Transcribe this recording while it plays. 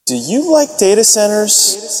Do you like data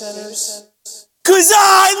centers? Cause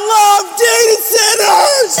I love data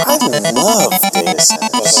centers! I love data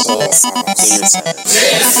centers.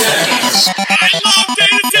 Data centers. I love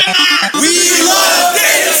data centers! We love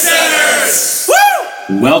data centers!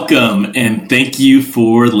 Woo! Welcome and thank you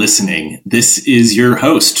for listening. This is your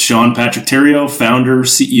host, Sean Patrick Theriault, founder,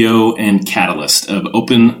 CEO, and catalyst of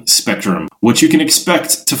Open Spectrum. What you can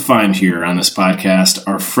expect to find here on this podcast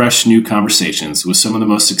are fresh new conversations with some of the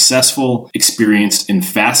most successful, experienced, and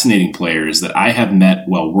fascinating players that I have met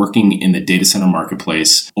while working in the data center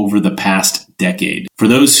marketplace over the past decade. For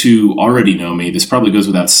those who already know me, this probably goes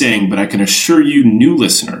without saying, but I can assure you new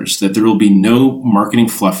listeners that there will be no marketing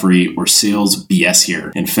fluffery or sales BS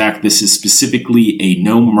here. In fact, this is specifically a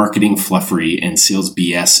no marketing fluffery and sales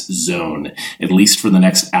BS zone, at least for the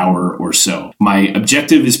next hour or so. My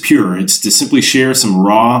objective is pure. It's to simply share some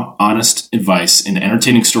raw, honest advice and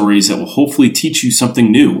entertaining stories that will hopefully teach you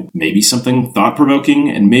something new, maybe something thought-provoking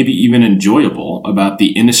and maybe even enjoyable about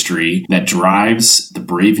the industry that drives the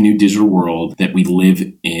brave new digital world that we live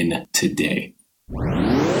in today.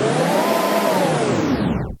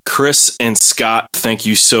 Chris and Scott, thank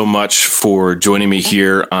you so much for joining me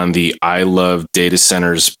here on the I Love Data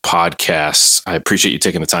Centers podcast. I appreciate you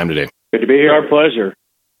taking the time today. Good to be here. Our pleasure.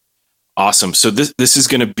 Awesome. So this is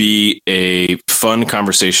going to be a fun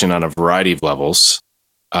conversation on a variety of levels.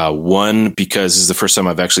 One, because this is the first time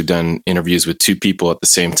I've actually done interviews with two people at the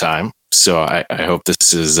same time. So I hope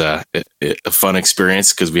this is a fun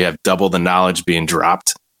experience because we have double the knowledge being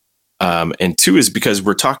dropped. And two is because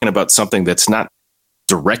we're talking about something that's not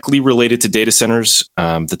directly related to data centers.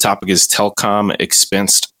 The topic is telecom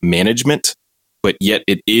expense management, but yet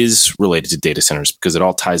it is related to data centers because it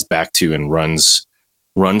all ties back to and runs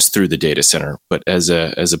through the data center. But as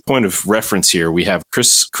a point of reference here, we have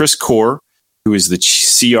Chris Core, who is the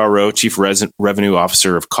CRO, Chief Revenue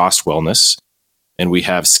Officer of Cost Wellness. And we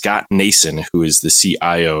have Scott Nason, who is the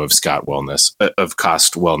CIO of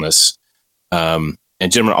Cost Wellness.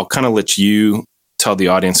 And gentlemen, I'll kind of let you tell the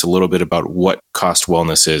audience a little bit about what Cost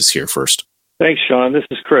Wellness is here first. Thanks, Sean. This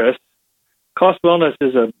is Chris. Cost Wellness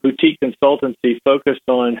is a boutique consultancy focused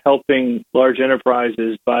on helping large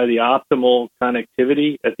enterprises buy the optimal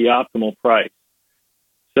connectivity at the optimal price.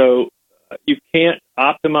 So you can't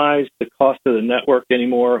optimize the cost of the network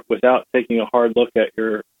anymore without taking a hard look at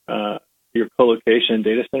your co-location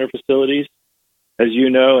data center facilities. As you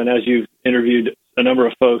know, and as you've interviewed a number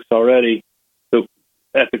of folks already, so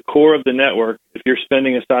at the core of the network, if you're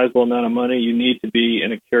spending a sizable amount of money, you need to be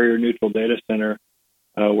in a carrier-neutral data center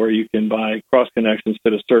where you can buy cross connections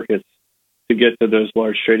to the circuits to get to those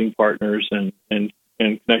large trading partners and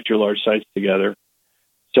connect your large sites together.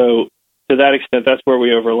 So to that extent, that's where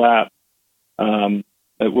we overlap.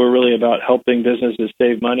 We're really about helping businesses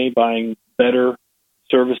save money, buying better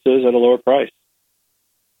services at a lower price.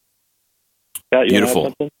 Pat, you Beautiful.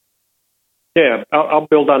 Want to add something? Yeah, I'll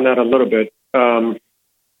build on that a little bit.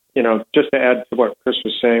 Just to add to what Chris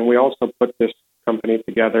was saying, we also put this company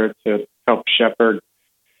together to help shepherd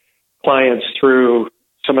clients through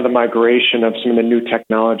some of the migration of some of the new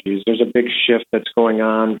technologies. There's a big shift that's going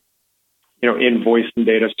on, in voice and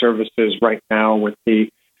data services right now with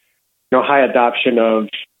the high adoption of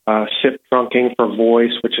SIP trunking for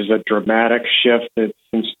voice, which is a dramatic shift.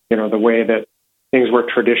 It's the way that things were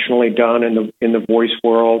traditionally done in the voice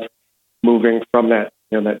world, moving from that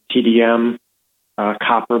that TDM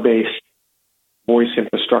copper-based voice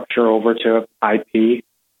infrastructure over to IP.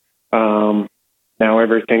 Now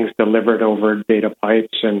everything's delivered over data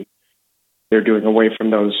pipes, and they're doing away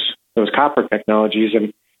from those copper technologies,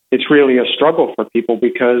 and it's really a struggle for people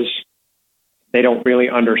because they don't really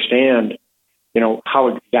understand, how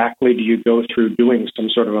exactly do you go through doing some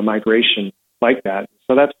sort of a migration like that.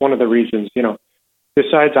 So that's one of the reasons,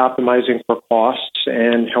 besides optimizing for costs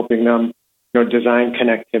and helping them, design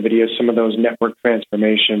connectivity as some of those network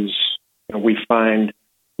transformations, we find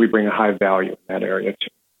we bring a high value in that area too.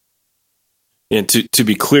 And to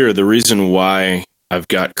be clear, the reason why I've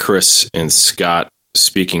got Chris and Scott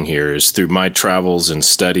speaking here is through my travels and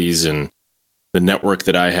studies and the network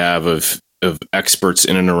that I have of experts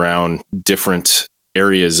in and around different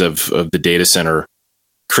areas of the data center.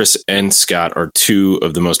 Chris and Scott are two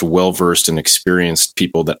of the most well-versed and experienced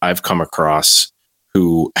people that I've come across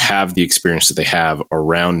who have the experience that they have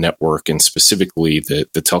around network and specifically the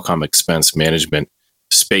telecom expense management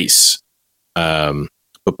space.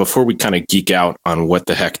 But before we kind of geek out on what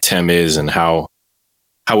the heck TEM is and how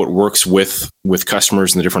it works with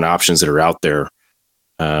customers and the different options that are out there,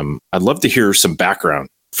 I'd love to hear some background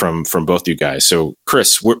from both you guys. So,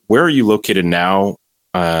 Chris, where are you located now?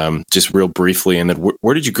 Just real briefly, and then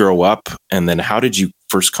where did you grow up? And then how did you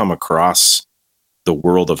first come across the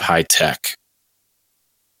world of high tech?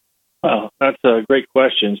 Well, that's a great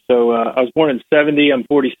question. So I was born in 70. I'm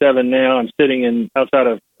 47 now. I'm sitting outside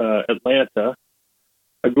of Atlanta.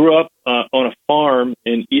 I grew up on a farm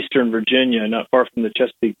in Eastern Virginia, not far from the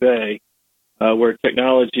Chesapeake Bay, where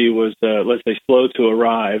technology was, let's say, slow to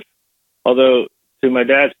arrive. Although, to my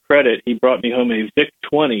dad's credit, he brought me home a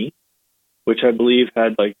VIC-20, which I believe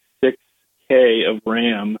had like 6K of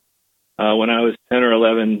RAM when I was 10 or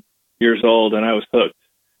 11 years old, and I was hooked.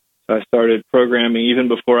 So I started programming even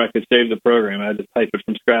before I could save the program. I had to type it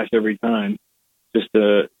from scratch every time just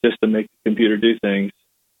to make the computer do things.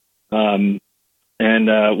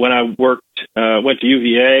 When I went to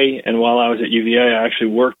UVA, and while I was at UVA, I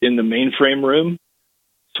actually worked in the mainframe room,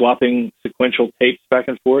 swapping sequential tapes back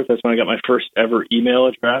and forth. That's when I got my first ever email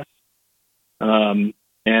address.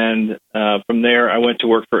 From there, I went to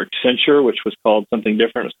work for Accenture, which was called something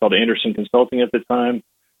different. It was called Anderson Consulting at the time,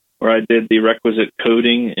 where I did the requisite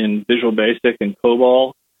coding in Visual Basic and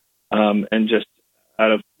COBOL. And just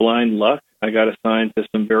out of blind luck, I got assigned to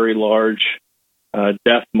some very large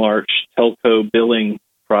Death March telco billing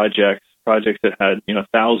projects that had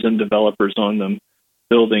 1,000 developers on them,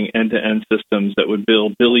 building end-to-end systems that would bill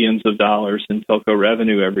billions of dollars in telco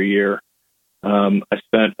revenue every year. I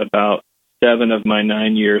spent about 7 of my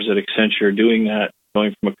 9 years at Accenture doing that,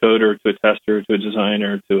 going from a coder to a tester to a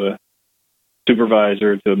designer to a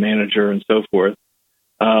supervisor to a manager and so forth.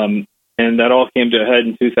 And that all came to a head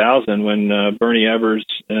in 2000 when Bernie Evers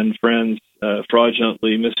and friends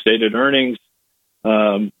fraudulently misstated earnings.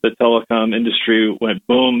 The telecom industry went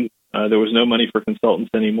boom. There was no money for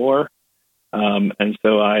consultants anymore. And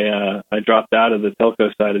so I dropped out of the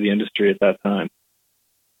telco side of the industry at that time.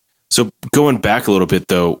 So going back a little bit,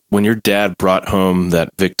 though, when your dad brought home that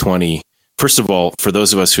VIC-20, first of all, for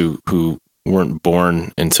those of us who weren't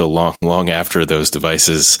born until long after those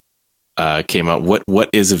devices came out, what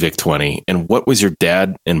is a VIC-20, and what was your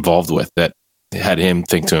dad involved with that had him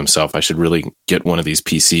think to himself, I should really get one of these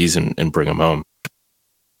PCs and bring them home?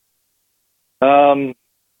 So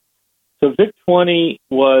VIC-20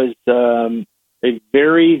 was a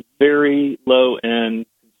very, very low-end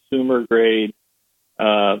consumer-grade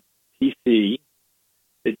PC.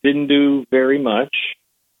 It didn't do very much,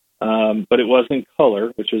 but it was in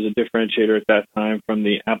color, which was a differentiator at that time from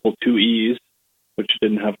the Apple IIes, which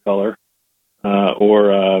didn't have color,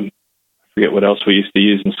 or I forget what else we used to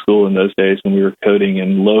use in school in those days when we were coding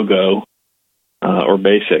in Logo or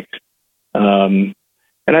BASIC.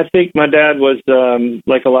 And I think my dad was,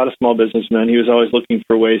 like a lot of small businessmen, he was always looking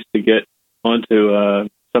for ways to get onto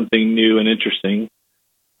something new and interesting.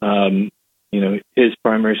 His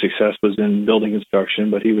primary success was in building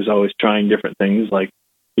construction, but he was always trying different things like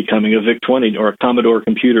becoming a VIC-20 or a Commodore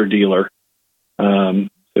computer dealer. So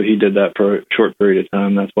he did that for a short period of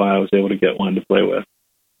time. That's why I was able to get one to play with.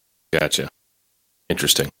 Gotcha.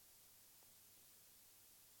 Interesting.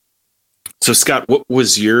 So Scott, what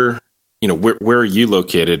was your, where are you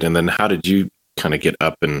located? And then how did you kind of get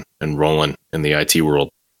up and rolling in the IT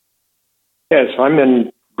world? Yeah, so I'm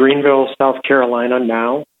in Greenville, South Carolina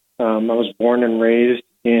now. I was born and raised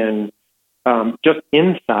in just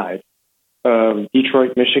inside of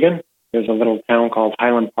Detroit, Michigan. There's a little town called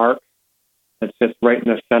Highland Park that sits right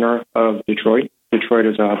in the center of Detroit. Detroit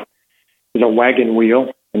is a wagon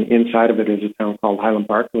wheel, and inside of it is a town called Highland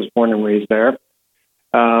Park. I was born and raised there.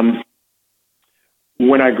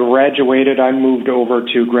 When I graduated, I moved over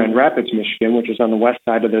to Grand Rapids, Michigan, which is on the west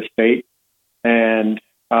side of the state, and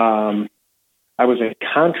I was a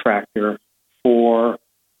contractor for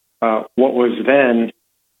what was then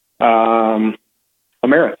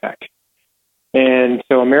Ameritech. And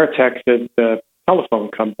so Ameritech, the telephone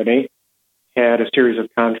company, had a series of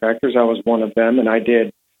contractors. I was one of them, and I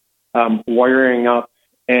did wiring up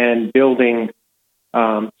and building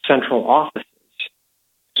central offices.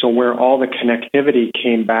 So where all the connectivity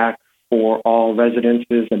came back for all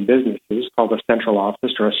residences and businesses, called a central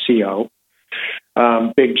office or a CO.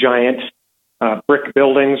 Big, giant brick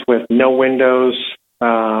buildings with no windows,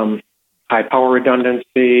 high power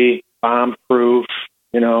redundancy, bomb-proof,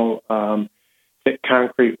 thick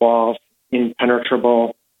concrete walls,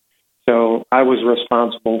 impenetrable. So I was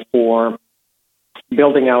responsible for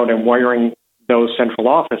building out and wiring those central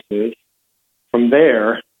offices. From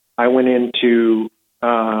there, I went into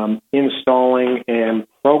installing and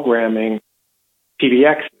programming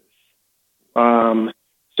PBXs.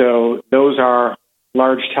 So those are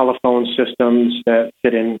large telephone systems that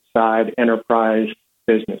sit inside enterprise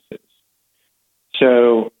businesses.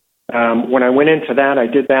 So when I went into that, I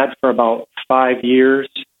did that for about 5 years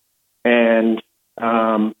and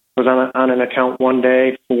was on an account one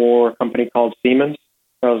day for a company called Siemens.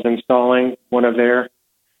 I was installing one of their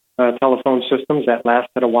telephone systems. That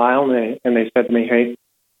lasted a while, and they said to me, "Hey,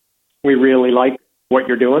 we really like what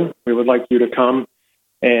you're doing. We would like you to come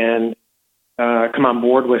and come on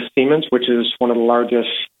board with Siemens, which is one of the largest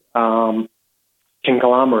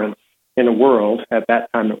conglomerates in the world. At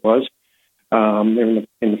that time, it was in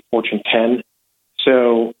the Fortune 10.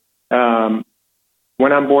 So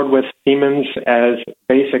went on board with Siemens as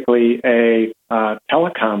basically a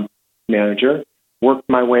telecom manager, worked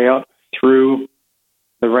my way up through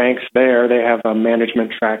the ranks there. They have a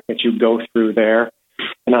management track that you go through there.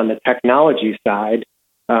 And on the technology side,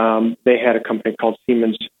 they had a company called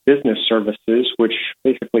Siemens Business Services, which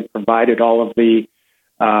basically provided all of the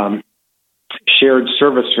shared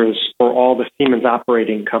services for all the Siemens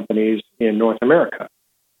operating companies in North America.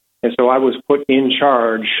 And so I was put in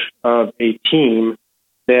charge of a team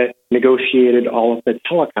that negotiated all of the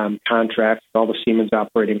telecom contracts for all the Siemens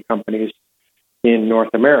operating companies in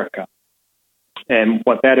North America. And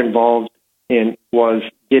what that involved was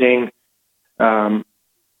getting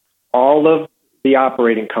all of the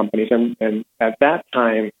operating companies, and at that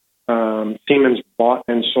time, Siemens bought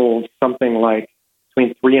and sold something like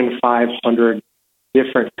between 300 and 500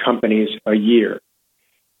 different companies a year.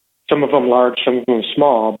 Some of them large, some of them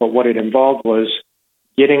small, but what it involved was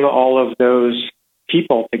getting all of those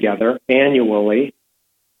people together annually,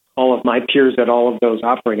 all of my peers at all of those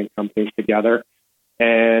operating companies together,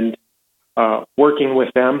 and working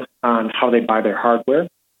with them on how they buy their hardware,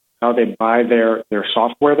 how they buy their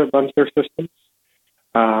software that runs their systems,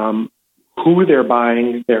 who they're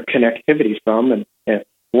buying their connectivity from, and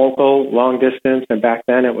local, long distance, and back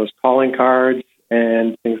then it was calling cards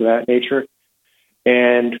and things of that nature.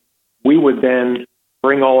 And we would then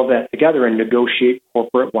bring all of that together and negotiate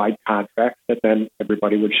corporate-wide contracts that then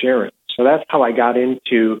everybody would share in. So that's how I got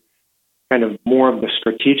into kind of more of the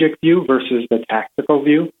strategic view versus the tactical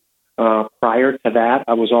view. Prior to that,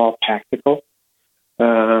 I was all tactical.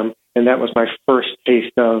 And that was my first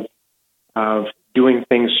taste of doing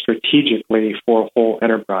things strategically for a whole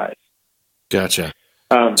enterprise. Gotcha.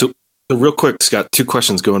 So real quick, Scott, two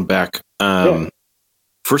questions going back.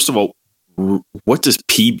 First of all, what does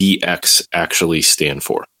PBX actually stand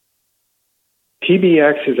for?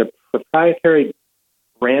 PBX is a proprietary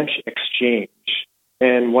branch exchange.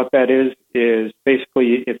 And what that is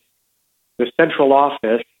basically it's the central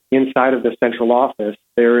office. Inside of the central office,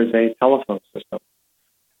 there is a telephone system.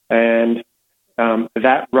 And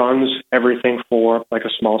that runs everything for like a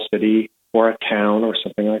small city or a town or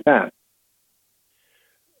something like that.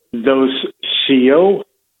 Those CO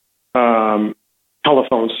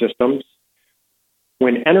telephone systems,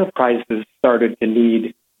 when enterprises started to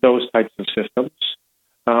need those types of systems,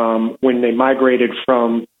 when they migrated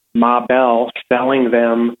from Ma Bell selling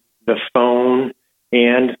them the phone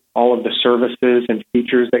and all of the services and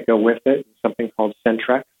features that go with it, something called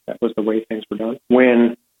Centrex, that was the way things were done.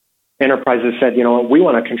 When enterprises said, you know, we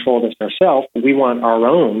want to control this ourselves, we want our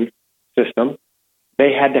own system,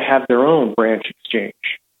 they had to have their own branch exchange.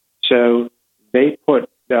 So they took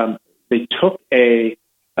a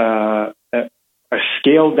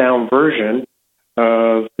scaled down version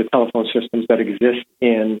of the telephone systems that exist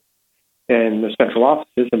in the central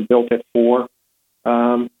offices and built it for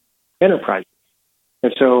enterprises.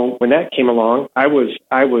 And so when that came along, I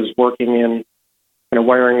was working in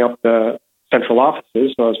wiring up the central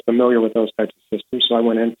offices, so I was familiar with those types of systems. So I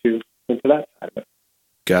went into that side of it.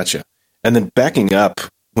 Gotcha. And then backing up,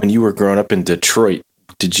 when you were growing up in Detroit,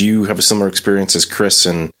 did you have a similar experience as Chris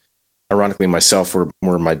and ironically myself,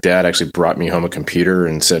 where my dad actually brought me home a computer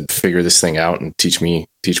and said, "Figure this thing out and teach me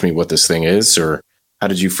what this thing is"? Or how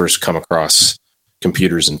did you first come across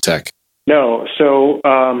computers and tech? No, so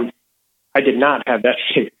I did not have that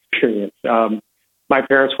same experience. My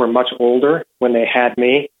parents were much older when they had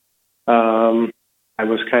me. I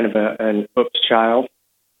was kind of an oops child,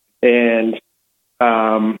 and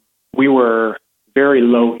we were very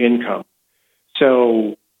low income.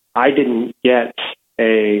 So I didn't get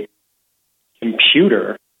a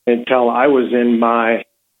computer until I was in my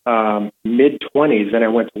mid-20s, and I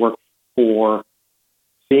went to work for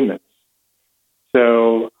Siemens.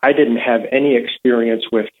 So I didn't have any experience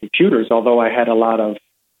with computers, although I had a lot of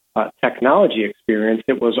technology experience.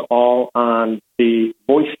 It was all on the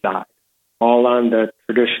voice side, all on the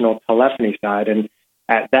traditional telephony side. And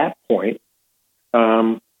at that point,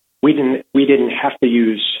 we didn't have to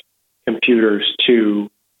use computers to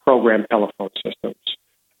program telephone systems.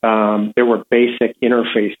 There were basic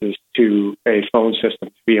interfaces to a phone system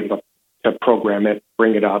to be able to program it,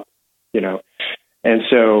 bring it up, And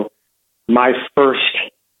so my first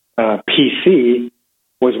PC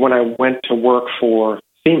was when I went to work for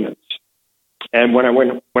Siemens. And when I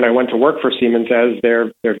went to work for Siemens as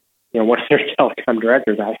their one of their telecom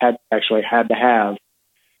directors, I had to have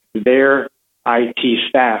their IT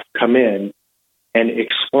staff come in and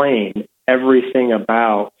explain everything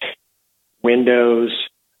about Windows.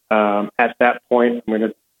 At that point,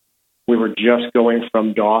 we were just going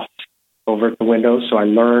from DOS over to Windows, so I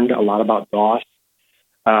learned a lot about DOS.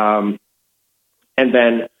 And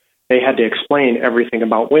then they had to explain everything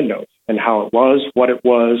about Windows and how it was, what it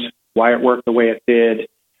was, why it worked the way it did.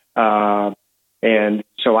 And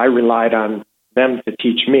so I relied on them to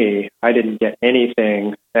teach me. I didn't get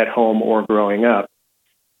anything at home or growing up.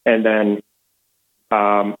 And then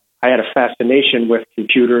I had a fascination with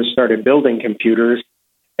computers, started building computers.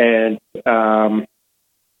 And one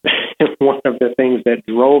of the things that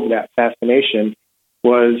drove that fascination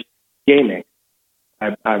was gaming.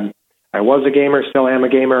 I was a gamer, still am a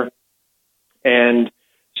gamer. And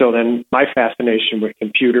so then my fascination with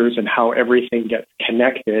computers and how everything gets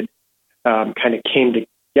connected kind of came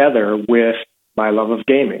together with my love of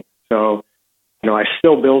gaming. So, I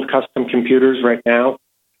still build custom computers right now.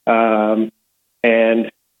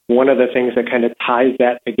 And one of the things that kind of ties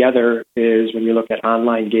that together is when you look at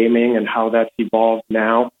online gaming and how that's evolved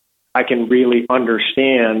now, I can really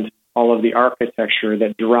understand all of the architecture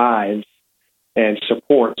that drives and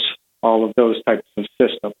supports all of those types of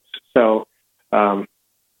systems. So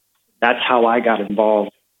that's how I got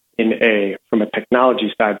involved from a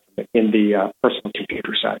technology side, in the personal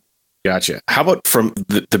computer side. Gotcha. How about from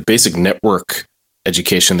the basic network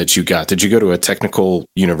education that you got? Did you go to a technical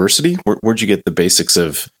university? Where'd you get the basics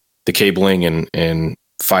of the cabling and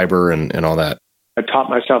fiber and all that? I taught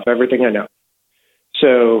myself everything I know.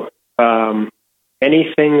 So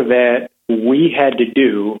anything that we had to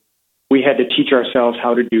do, we had to teach ourselves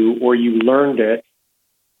how to do, or you learned it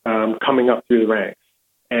coming up through the ranks.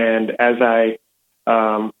 And as I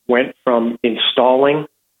went from installing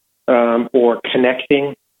or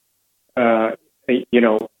connecting,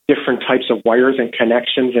 different types of wires and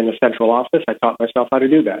connections in the central office, I taught myself how to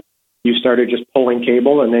do that. You started just pulling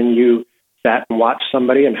cable, and then you sat and watched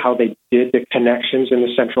somebody and how they did the connections in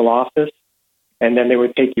the central office. And then they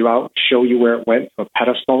would take you out, show you where it went to a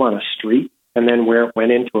pedestal on a street, and then where it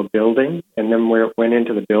went into a building, and then where it went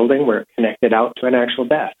into the building, where it connected out to an actual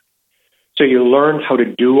desk. So you learned how to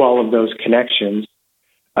do all of those connections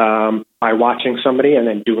by watching somebody and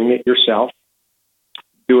then doing it yourself.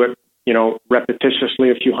 Do it,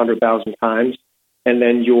 repetitiously a few 100,000 times, and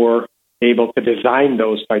then you're able to design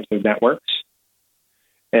those types of networks.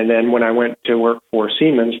 And then when I went to work for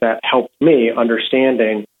Siemens, that helped me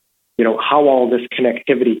understanding, how all this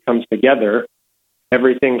connectivity comes together.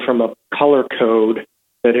 Everything from a color code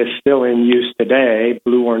that is still in use today,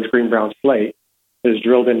 blue, orange, green, brown, slate, is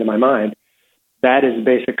drilled into my mind. That is the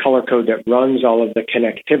basic color code that runs all of the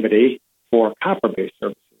connectivity for copper-based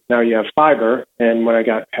services. Now you have fiber, and when I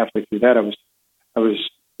got halfway through that, I was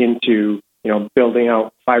into building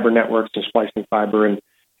out fiber networks and splicing fiber, and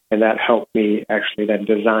that helped me actually then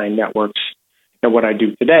design networks. And what I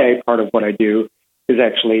do today, part of what I do, is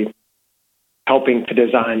actually helping to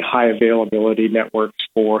design high availability networks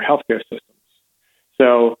for healthcare systems.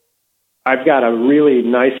 So I've got a really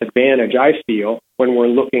nice advantage, I feel, when we're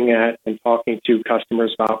looking at and talking to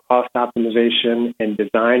customers about cost optimization and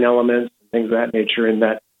design elements and things of that nature, in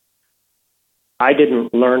that I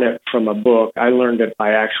didn't learn it from a book. I learned it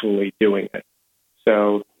by actually doing it.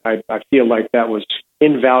 So I feel like that was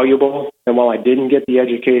invaluable. And while I didn't get the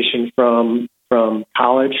education from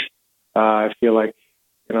college, I feel like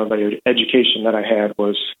the education that I had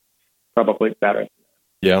was probably better.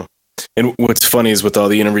 Yeah. And what's funny is with all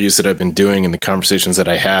the interviews that I've been doing and the conversations that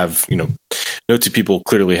I have, no two people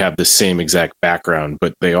clearly have the same exact background,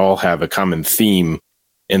 but they all have a common theme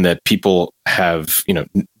in that people have,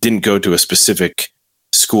 didn't go to a specific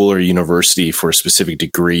school or university for a specific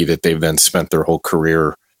degree that they've then spent their whole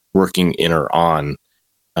career working in or on.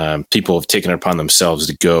 People have taken it upon themselves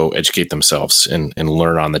to go educate themselves and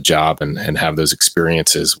learn on the job and have those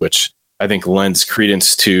experiences, which I think lends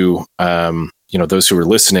credence to, those who are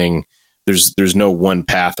listening. There's no one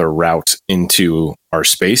path or route into our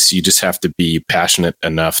space. You just have to be passionate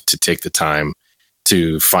enough to take the time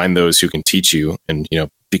to find those who can teach you and,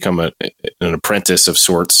 become an apprentice of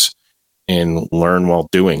sorts and learn while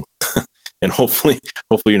doing. And hopefully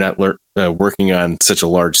you're not working on such a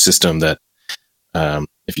large system that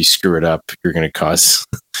if you screw it up, you're going to cause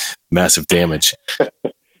massive damage.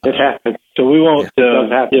 It happens. So we won't.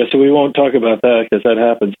 So we won't talk about that because that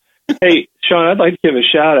happens. Hey, Sean, I'd like to give a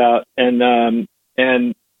shout out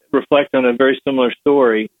and reflect on a very similar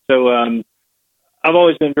story. So I've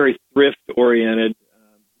always been very thrift oriented.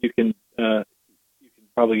 You can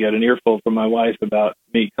probably get an earful from my wife about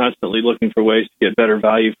me constantly looking for ways to get better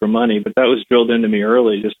value for money. But that was drilled into me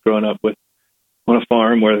early, just growing up on a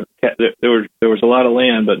farm where there was a lot of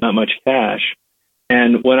land, but not much cash.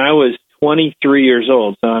 And when I was 23 years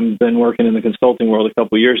old, so I've been working in the consulting world a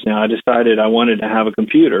couple of years now, I decided I wanted to have a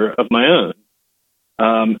computer of my own.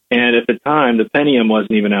 And at the time, the Pentium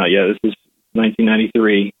wasn't even out yet. This is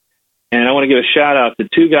 1993. And I want to give a shout out to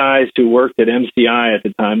two guys who worked at MCI at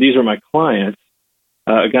the time. These are my clients.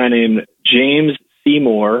 A guy named James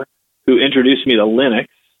Seymour, who introduced me to Linux,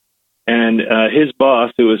 and his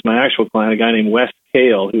boss, who was my actual client, a guy named Wes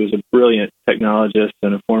Cale, who was a brilliant technologist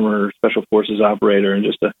and a former Special Forces operator and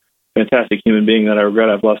just a fantastic human being that I regret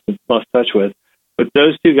I've lost touch with. But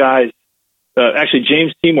those two guys, actually,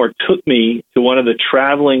 James Seymour took me to one of the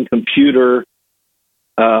traveling computer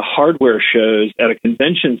hardware shows at a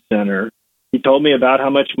convention center. He told me about how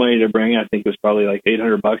much money to bring. I think it was probably like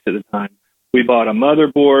 $800 at the time. We bought a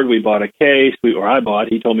motherboard. We bought a case. He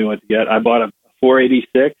told me what to get. I bought a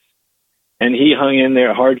 486, and he hung in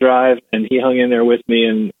there, a hard drive, and he hung in there with me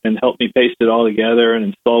and helped me paste it all together and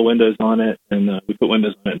install Windows on it. And we put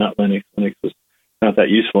Windows on it, not Linux. Linux was not that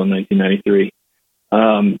useful in 1993.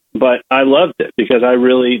 But I loved it because I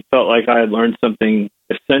really felt like I had learned something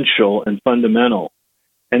essential and fundamental.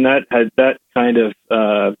 And that kind of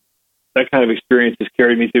experience has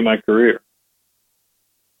carried me through my career.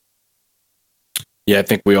 Yeah, I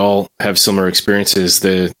think we all have similar experiences.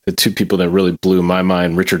 The two people that really blew my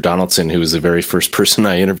mind, Richard Donaldson, who was the very first person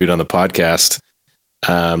I interviewed on the podcast,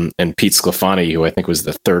 and Pete Sclafani, who I think was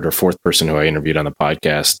the third or fourth person who I interviewed on the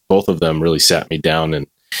podcast. Both of them really sat me down and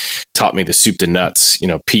taught me the soup to nuts.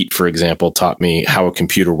 Pete, for example, taught me how a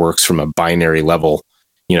computer works from a binary level.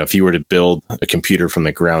 If you were to build a computer from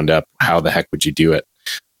the ground up, how the heck would you do it?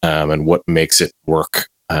 And what makes it work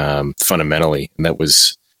fundamentally? And that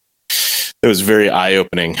was very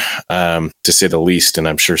eye-opening, to say the least. And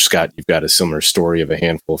I'm sure, Scott, you've got a similar story of a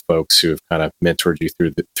handful of folks who have kind of mentored you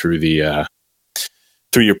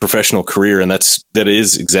through your professional career. And that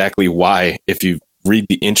is exactly why, if you read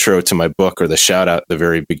the intro to my book or the shout out at the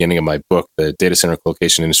very beginning of my book, the Data Center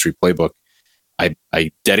Colocation Industry Playbook, I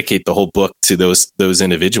dedicate the whole book to those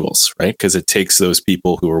individuals, right? Because it takes those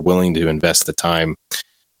people who are willing to invest the time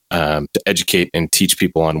to educate and teach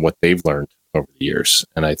people on what they've learned over the years.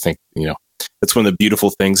 And I think, that's one of the beautiful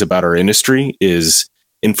things about our industry is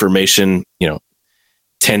information,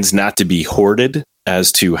 tends not to be hoarded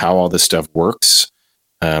as to how all this stuff works.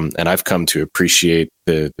 And I've come to appreciate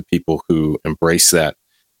the people who embrace that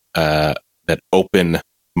open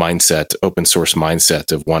mindset, open source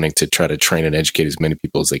mindset of wanting to try to train and educate as many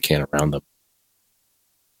people as they can around them.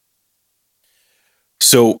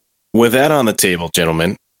 So with that on the table,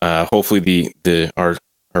 gentlemen, hopefully our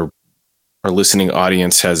listening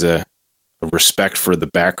audience has a respect for the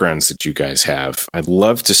backgrounds that you guys have. I'd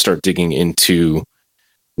love to start digging into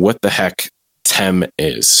what the heck TEM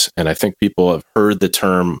is. And I think people have heard the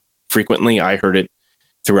term frequently. I heard it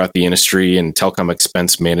throughout the industry, and telecom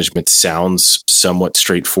expense management sounds somewhat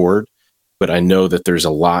straightforward, but I know that there's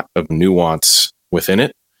a lot of nuance within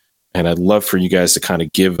it. And I'd love for you guys to kind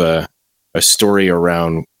of give a story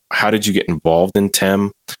around how did you get involved in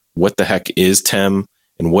TEM? What the heck is TEM?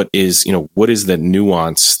 And what is the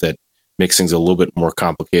nuance that makes things a little bit more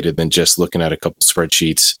complicated than just looking at a couple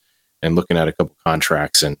spreadsheets and looking at a couple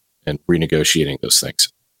contracts and renegotiating those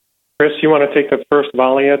things? Chris, you want to take the first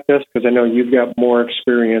volley at this? Because I know you've got more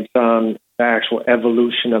experience on the actual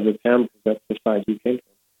evolution of the TEM, because that's the side you came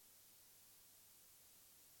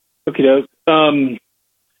from. Okay,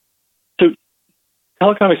 so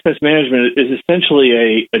telecom expense management is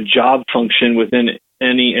essentially a job function within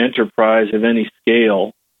any enterprise of any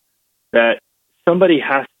scale that somebody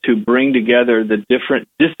has to bring together the different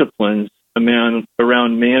disciplines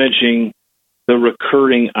around managing the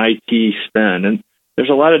recurring IT spend. And there's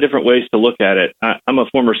a lot of different ways to look at it. I'm a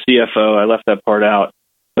former CFO. I left that part out.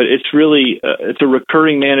 But it's really it's a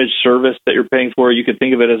recurring managed service that you're paying for. You could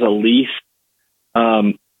think of it as a lease.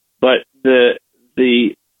 But the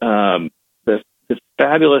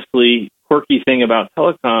fabulously quirky thing about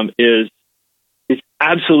telecom is it's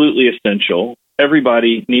absolutely essential.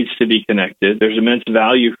 Everybody needs to be connected. There's immense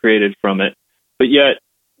value created from it. But yet,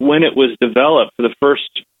 when it was developed for the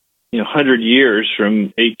first 100 years,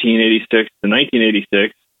 from 1886 to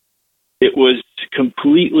 1986, it was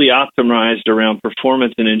completely optimized around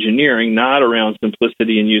performance and engineering, not around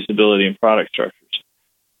simplicity and usability and product structures.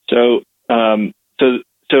 So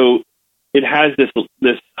it has this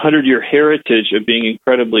 100-year heritage of being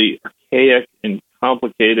incredibly archaic and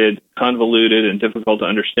complicated, convoluted, and difficult to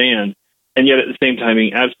understand, and yet at the same time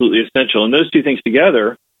being absolutely essential. And those two things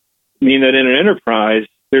together mean that in an enterprise,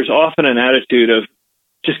 there's often an attitude of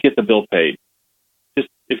just get the bill paid. Just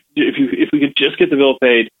if we could just get the bill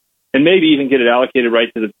paid, and maybe even get it allocated right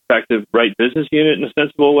to the effective right business unit in a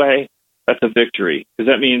sensible way, that's a victory, because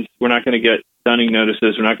that means we're not going to get dunning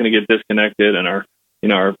notices, we're not going to get disconnected, and our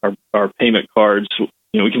payment cards,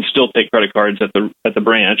 we can still take credit cards at the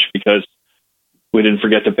branch because we didn't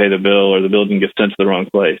forget to pay the bill or the bill didn't get sent to the wrong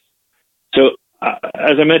place. So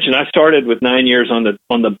as I mentioned, I started with 9 years on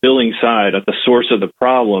the billing side at the source of the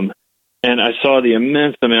problem, and I saw the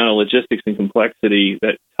immense amount of logistics and complexity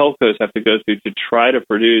that telcos have to go through to try to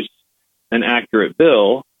produce an accurate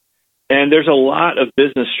bill. And there's a lot of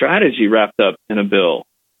business strategy wrapped up in a bill,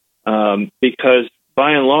 because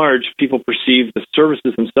by and large, people perceive the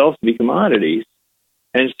services themselves to be commodities.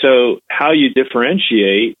 And so how you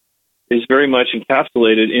differentiate is very much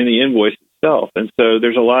encapsulated in the invoice itself. And so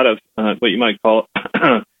there's a lot of what you might call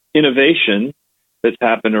innovation that's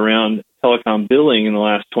happened around telecom billing in the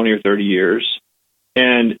last 20 or 30 years.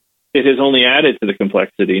 And it has only added to the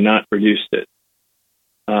complexity, not reduced it.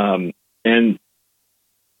 And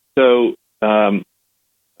so I'm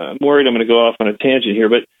worried I'm going to go off on a tangent here,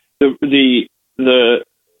 but the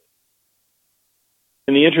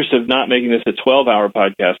in the interest of not making this a 12-hour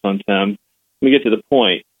podcast on TEM, let me get to the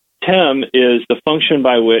point. TEM is the function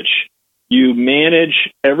by which you manage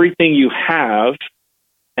everything you have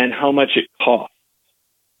and how much it costs.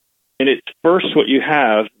 And it's first what you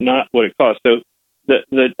have, not what it costs. So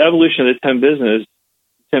the evolution of the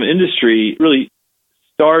TEM industry really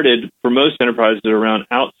started for most enterprises around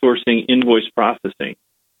outsourcing invoice processing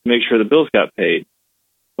to make sure the bills got paid.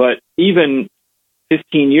 But even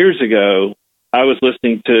 15 years ago, I was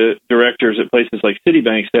listening to directors at places like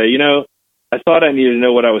Citibank say, I thought I needed to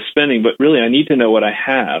know what I was spending, but really I need to know what I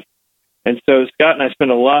have. And so Scott and I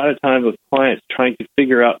spend a lot of time with clients trying to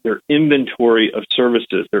figure out their inventory of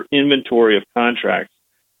services, their inventory of contracts,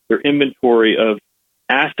 their inventory of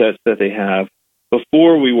assets that they have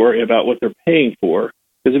before we worry about what they're paying for.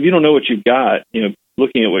 Because if you don't know what you've got,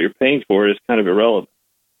 looking at what you're paying for is kind of irrelevant.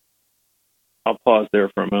 I'll pause there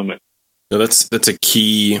for a moment. No, that's a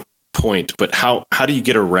key point. But how do you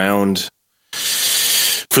get around,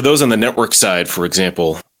 for those on the network side, for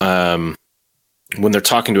example, when they're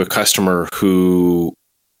talking to a customer who,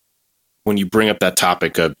 when you bring up that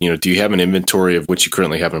topic of, do you have an inventory of what you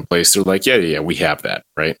currently have in place? They're like, yeah, we have that,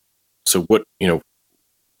 right? So what,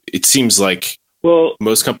 it seems like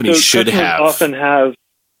most companies should have. Often have.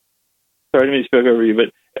 Sorry, I didn't mean to speak over you,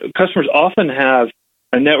 but customers often have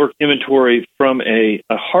a network inventory from a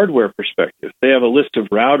hardware perspective. They have a list of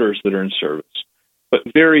routers that are in service, but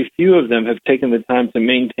very few of them have taken the time to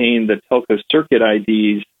maintain the telco circuit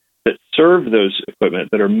IDs that serve those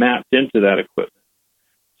equipment, that are mapped into that equipment.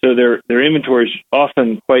 So their inventory is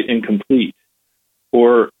often quite incomplete.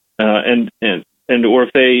 Or if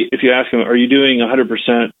you ask them, are you doing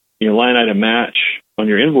 100% line item match on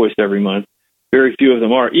your invoice every month? Very few of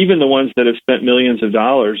them are. Even the ones that have spent millions of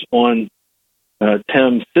dollars on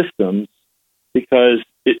TEM systems, because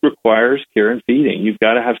it requires care and feeding. You've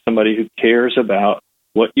got to have somebody who cares about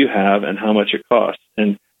what you have and how much it costs.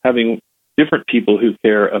 And having different people who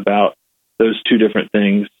care about those two different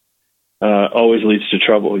things always leads to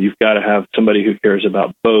trouble. You've got to have somebody who cares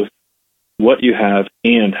about both what you have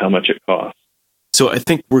and how much it costs. So I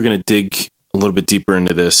think we're going to dig a little bit deeper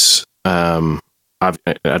into this. I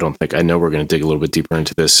know we're going to dig a little bit deeper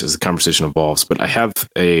into this as the conversation evolves, but I have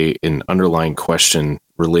an underlying question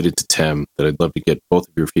related to TEM that I'd love to get both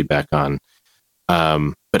of your feedback on.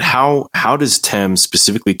 But how does TEM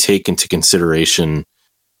specifically take into consideration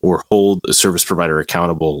or hold a service provider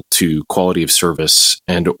accountable to quality of service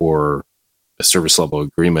and or a service level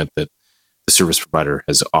agreement that the service provider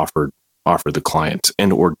has offered the client,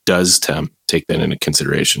 and or does TEM take that into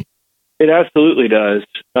consideration? It absolutely does.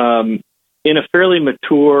 In a fairly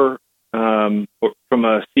mature, from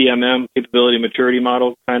a CMM capability maturity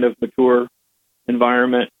model kind of mature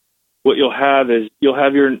environment, what you'll have is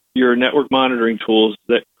your network monitoring tools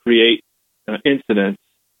that create incidents,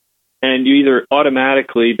 and you either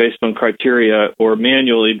automatically, based on criteria, or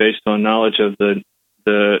manually, based on knowledge of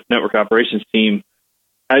the network operations team,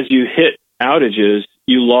 as you hit outages,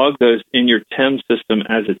 you log those in your TEM system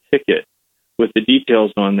as a ticket with the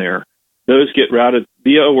details on there. Those get routed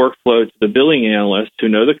via a workflow to the billing analysts who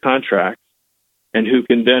know the contracts and who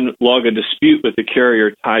can then log a dispute with the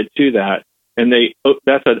carrier tied to that. And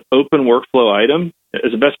that's an open workflow item.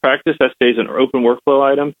 As a best practice, that stays an open workflow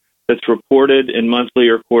item that's reported in monthly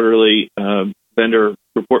or quarterly vendor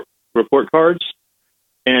report cards.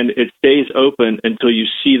 And it stays open until you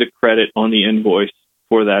see the credit on the invoice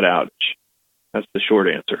for that outage. That's the short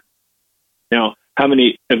answer. Now, how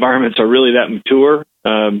many environments are really that mature?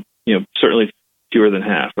 Certainly fewer than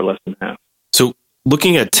half or less than half. So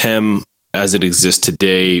looking at TEM as it exists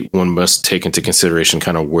today, one must take into consideration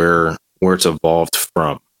kind of where it's evolved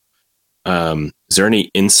from. Is there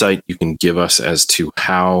any insight you can give us as to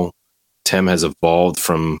how TEM has evolved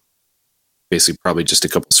from basically probably just a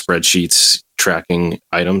couple spreadsheets tracking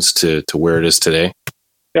items to where it is today?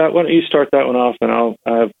 Yeah, why don't you start that one off, and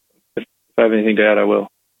if I have anything to add, I will.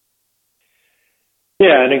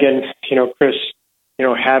 Yeah, and again, Chris,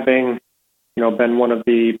 having been one of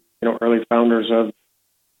the early founders of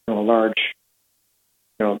a large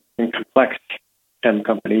and complex TEM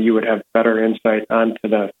company, you would have better insight onto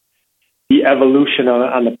the evolution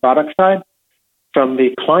on the product side. From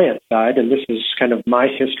the client side, and this is kind of my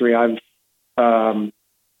history, I've been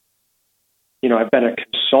a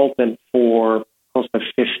consultant for close to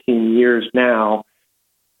 15 years now,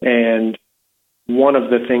 and one of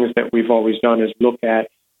the things that we've always done is look at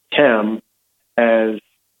TEM as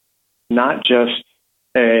not just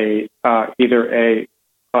either a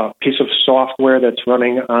piece of software that's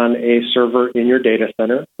running on a server in your data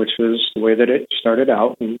center, which was the way that it started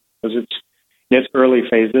out, and was in its early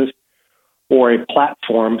phases, or a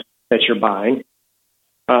platform that you're buying.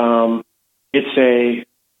 It's a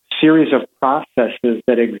series of processes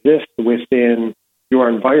that exist within your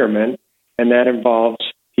environment, and that involves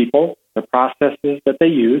people, the processes that they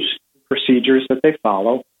use, procedures that they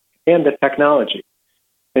follow, and the technology.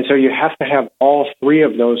 And so you have to have all three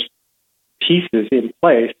of those pieces in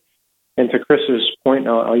place. And to Chris's point,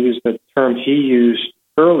 I'll use the term he used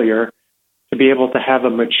earlier, to be able to have a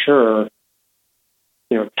mature,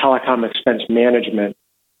 telecom expense management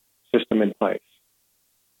system in place.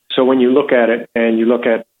 So when you look at it and you look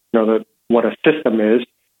at what a system is,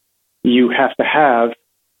 you have to have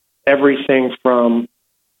everything from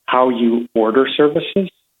how you order services,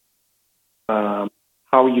 how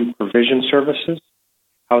you provision services,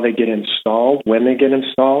 how they get installed, when they get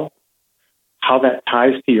installed, how that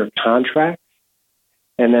ties to your contract,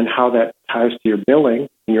 and then how that ties to your billing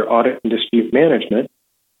and your audit and dispute management,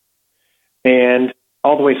 and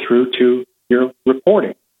all the way through to your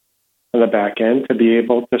reporting on the back end to be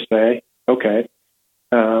able to say, okay,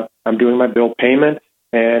 I'm doing my bill payment,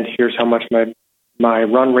 and here's how much my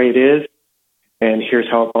run rate is, and here's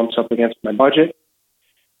how it bumps up against my budget.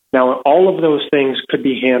 Now, all of those things could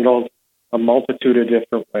be handled a multitude of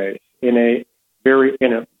different ways. In a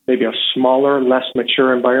maybe a smaller, less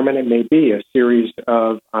mature environment, it may be a series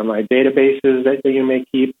of online databases that you may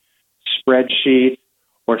keep, spreadsheets,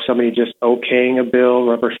 or somebody just okaying a bill,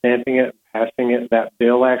 rubber stamping it, passing that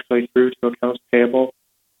bill actually through to accounts payable,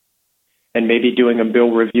 and maybe doing a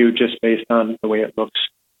bill review just based on the way it looks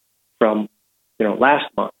from last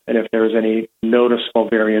month, and if there was any noticeable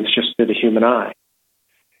variance just to the human eye.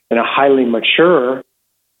 In a highly mature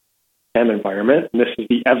TEM environment, and this is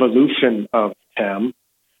the evolution of TEM,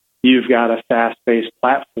 you've got a SaaS-based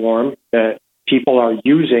platform that people are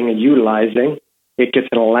using and utilizing. It gets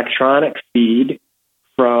an electronic feed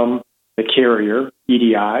from the carrier,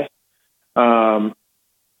 EDI.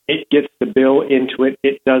 It gets the bill into it.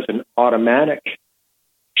 It does an automatic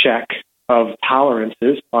check of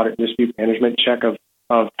tolerances, audit and dispute management check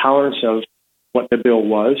of tolerance of what the bill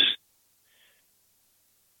was.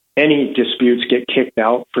 Any disputes get kicked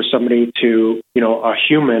out for somebody to, a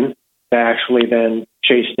human to actually then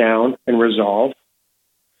chase down and resolve.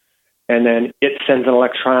 And then it sends an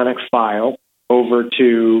electronic file over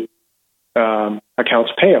to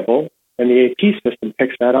accounts payable, and the AP system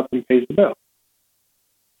picks that up and pays the bill.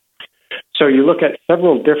 So you look at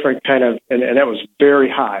several different kind of, and that was very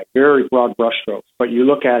high, very broad brushstrokes, but you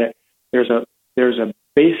look at it, there's a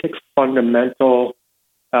basic fundamental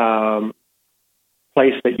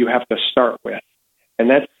place that you have to start with, and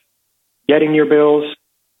that's getting your bills,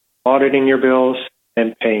 auditing your bills,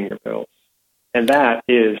 and paying your bills. And that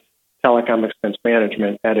is telecom expense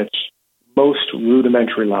management at its most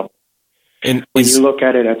rudimentary level. And when you look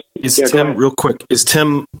at it, is TEM, real quick, is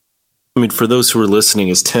TEM, for those who are listening,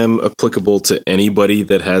 is TEM applicable to anybody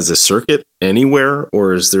that has a circuit anywhere,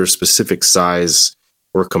 or is there a specific size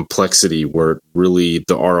or complexity where really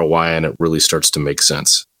the ROI on it really starts to make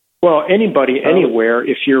sense? Well, anybody, anywhere,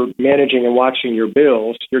 if you're managing and watching your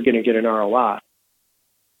bills, you're going to get an ROI.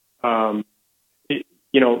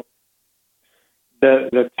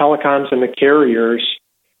 The telecoms and the carriers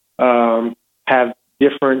have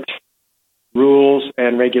different rules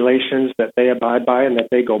and regulations that they abide by and that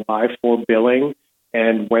they go by for billing,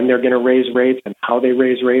 and when they're going to raise rates and how they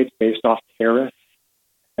raise rates based off tariffs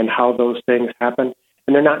and how those things happen.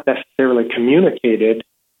 And they're not necessarily communicated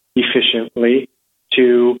efficiently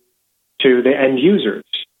to the end users.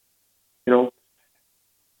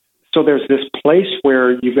 So there's this place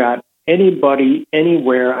where you've got anybody,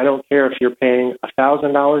 anywhere, I don't care if you're paying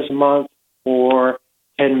 $1,000 a month or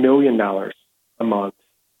 $10 million a month.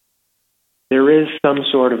 There is some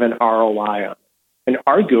sort of an ROI on it. And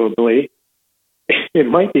arguably, it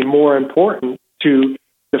might be more important to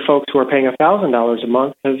the folks who are paying $1,000 a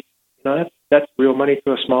month because that's real money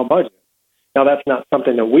to a small budget. Now, that's not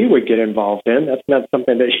something that we would get involved in. That's not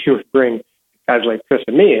something that you would bring guys like Chris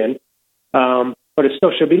and me in, but it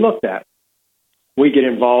still should be looked at. We get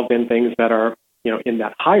involved in things that are, in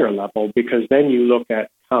that higher level because then you look at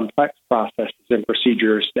complex processes and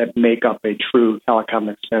procedures that make up a true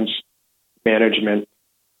telecom expense management,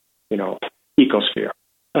 ecosphere.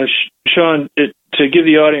 Sean, to give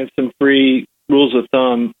the audience some free rules of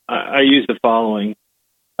thumb, I use the following.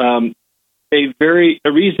 A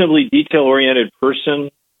reasonably detail-oriented person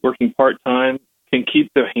working part-time can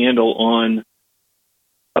keep their handle on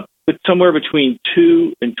somewhere between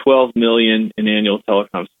 2 and 12 million in annual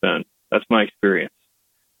telecom spend. That's my experience.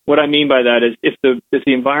 What I mean by that is if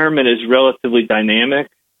the environment is relatively dynamic,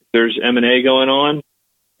 if there's M&A going on,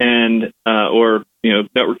 and or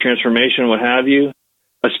network transformation, what have you,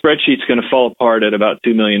 a spreadsheet's going to fall apart at about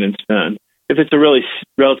 2 million in spend. If it's a really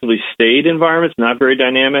relatively staid environment, it's not very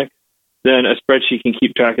dynamic, then a spreadsheet can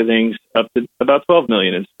keep track of things up to about 12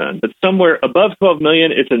 million in spend. But somewhere above 12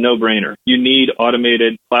 million, it's a no-brainer. You need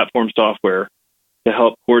automated platform software to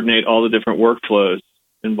help coordinate all the different workflows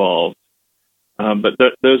involved. But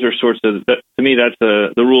those are sorts of, to me, that's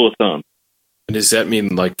the rule of thumb. And does that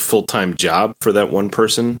mean like full-time job for that one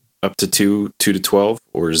person up to 2 to 12?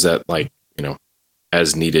 Or is that like,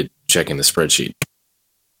 as needed checking the spreadsheet?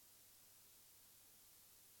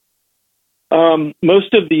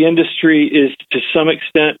 Most of the industry is to some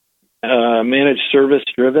extent managed service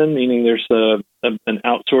driven, meaning there's an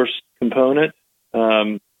outsourced component.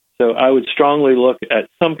 So I would strongly look at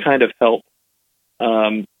some kind of help,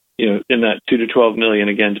 in that 2 to 12 million,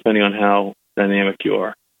 again, depending on how dynamic you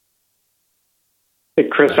are. Hey,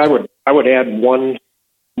 Chris, I would add one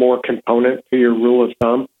more component to your rule of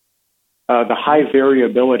thumb. The high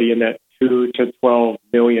variability in that 2 to 12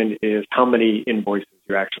 million is how many invoices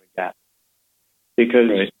you actually get. Because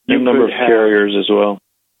the number of carriers as well.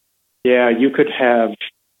 Yeah, you could have,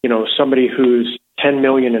 somebody who's 10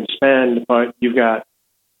 million in spend, but you've got,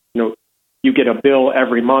 you get a bill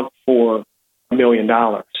every month for $1 million,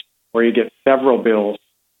 or you get several bills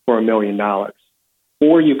for $1 million.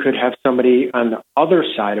 Or you could have somebody on the other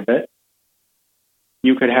side of it.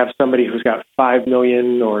 You could have somebody who's got 5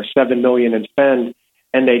 million or 7 million in spend,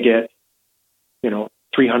 and they get,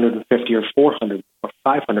 350 or 400 or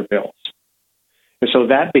 500 bills. And so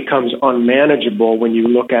that becomes unmanageable when you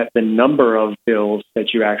look at the number of bills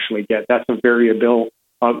that you actually get. That's a variable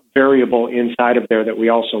inside of there that we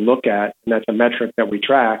also look at, and that's a metric that we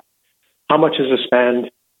track. How much is the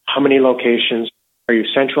spend? How many locations? Are you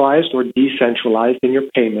centralized or decentralized in your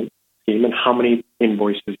payment scheme? And how many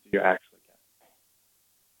invoices do you actually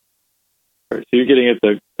get? So you're getting at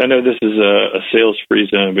I know this is a sales-free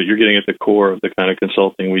zone, but you're getting at the core of the kind of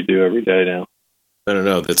consulting we do every day now. I don't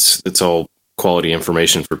know. That's all quality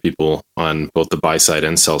information for people on both the buy side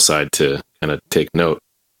and sell side to kind of take note.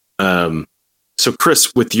 So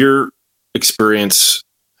Chris, with your experience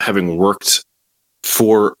having worked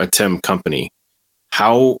for a TEM company,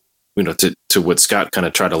 how, to what Scott kind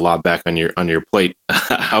of tried to lob back on your plate,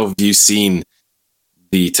 how have you seen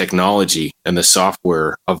the technology and the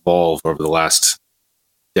software evolve over the last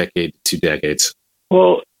decade, 2 decades?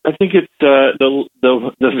 Well, I think it's the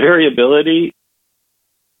variability.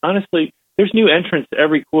 Honestly, there's new entrants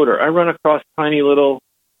every quarter. I run across tiny little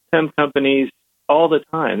TEM companies all the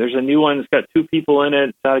time. There's a new one that's got 2 people in it.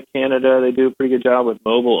 It's out of Canada. They do a pretty good job with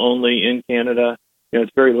mobile only in Canada.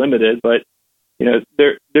 It's very limited, but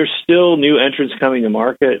there's still new entrants coming to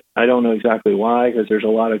market. I don't know exactly why, because there's a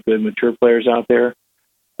lot of good mature players out there.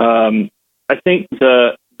 I think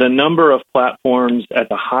the number of platforms at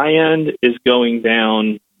the high end is going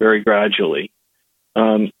down very gradually.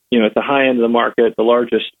 At the high end of the market, the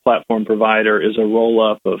largest platform provider is a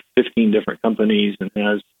roll-up of 15 different companies and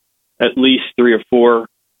has at least 3 or 4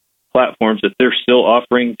 platforms that they're still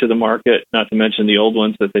offering to the market, not to mention the old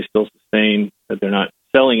ones that they still sustain, that they're not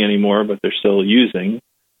selling anymore, but they're still using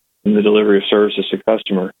in the delivery of services to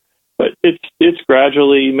customer. But it's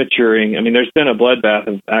gradually maturing. I mean, there's been a bloodbath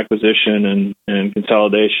of acquisition and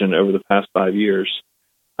consolidation over the past 5 years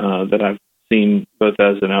that I've seen both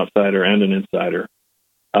as an outsider and an insider.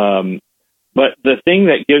 But the thing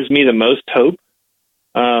that gives me the most hope,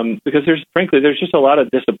 because there's just a lot of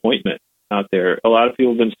disappointment out there. A lot of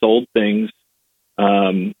people have been sold things.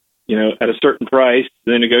 at a certain price,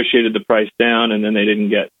 they negotiated the price down, and then they didn't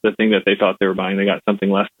get the thing that they thought they were buying. They got something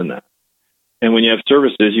less than that. And when you have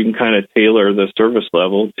services, you can kind of tailor the service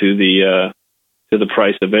level to the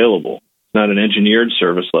price available. It's not an engineered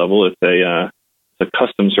service level; it's a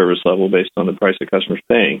custom service level based on the price the customer's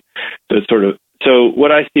paying. So it's so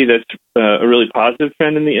what I see that's a really positive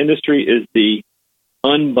trend in the industry is the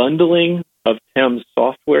unbundling of TEM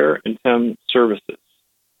software and TEM services.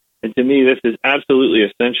 And to me, this is absolutely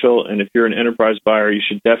essential. And if you're an enterprise buyer, you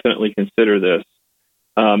should definitely consider this.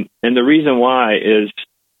 And the reason why is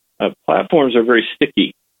platforms are very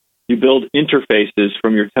sticky. You build interfaces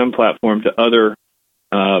from your TEM platform to other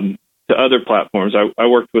platforms. I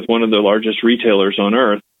worked with one of the largest retailers on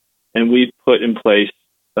earth, and we put in place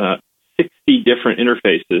 60 different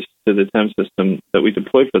interfaces to the TEM system that we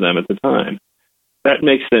deployed for them at the time. That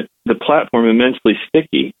makes the platform immensely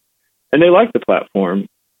sticky. And they like the platform,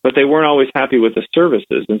 but they weren't always happy with the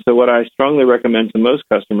services. And so what I strongly recommend to most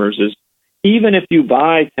customers is, even if you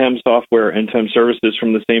buy TEM software and TEM services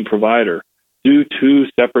from the same provider, do 2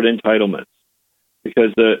 separate entitlements,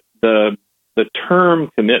 because the term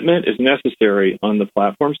commitment is necessary on the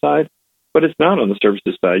platform side, but it's not on the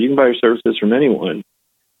services side. You can buy your services from anyone,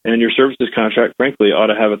 and your services contract, frankly, ought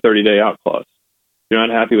to have a 30-day out clause. If you're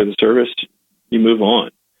not happy with the service, you move on.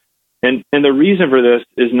 And the reason for this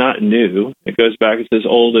is not new. It goes back, it's as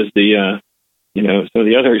old as some of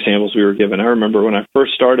the other examples we were given. I remember when I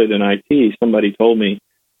first started in IT, somebody told me,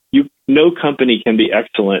 no company can be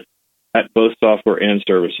excellent at both software and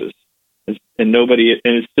services. And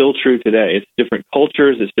it's still true today. It's different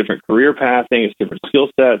cultures, it's different career pathing, it's different skill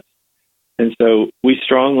sets. And so we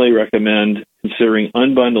strongly recommend considering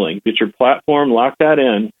unbundling. Get your platform, lock that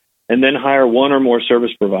in, and then hire one or more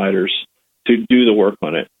service providers to do the work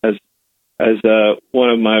on it. As one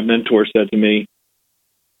of my mentors said to me,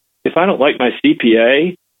 if I don't like my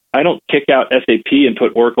CPA, I don't kick out SAP and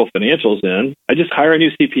put Oracle Financials in. I just hire a new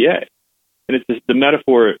CPA. And it's just, the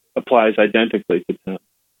metaphor applies identically to them.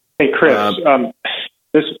 Hey, Chris,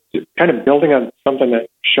 this kind of building on something that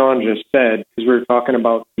Sean just said, because we were talking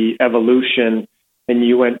about the evolution, and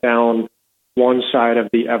you went down one side of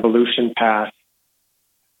the evolution path.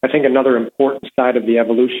 I think another important side of the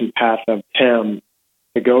evolution path of TEM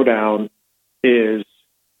to go down is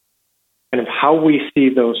kind of how we see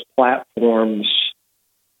those platforms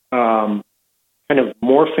kind of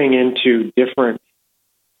morphing into different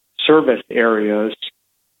service areas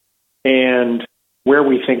and where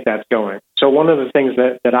we think that's going. So one of the things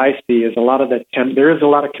that I see is there is a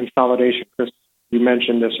lot of consolidation. Chris, you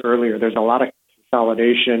mentioned this earlier. There's a lot of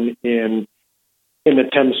consolidation in the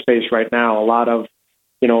TEM space right now. A lot of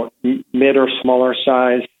mid or smaller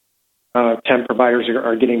size TEM providers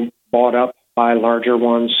are getting bought up by larger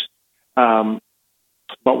ones. But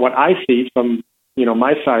what I see from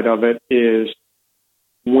my side of it is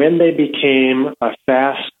when they became a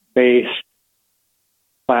SaaS-based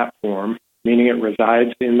platform, meaning it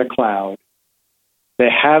resides in the cloud, they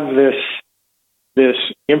have this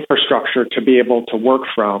infrastructure to be able to work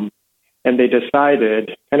from, and they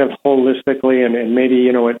decided kind of holistically, and maybe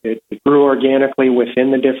it grew organically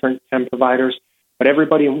within the different TEM providers, but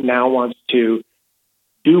everybody now wants to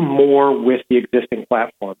do more with the existing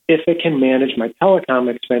platform. If it can manage my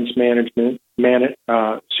telecom expense management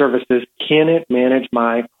services, can it manage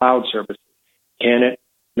my cloud services? Can it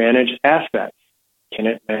manage assets? Can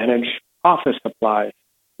it manage office supplies?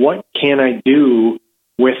 What can I do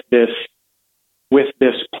with this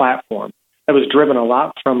platform? That was driven a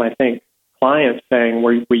lot from, I think, clients saying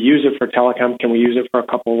we use it for telecom. Can we use it for a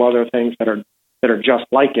couple of other things that are just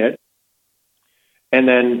like it? And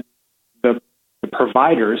then the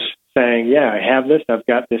providers saying, yeah, I have this. I've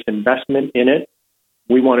got this investment in it.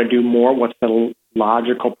 We want to do more. What's the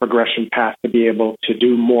logical progression path to be able to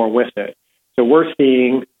do more with it? So we're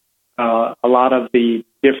seeing a lot of the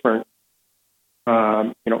different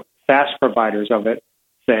SaaS providers of it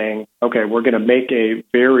saying, okay, we're going to make a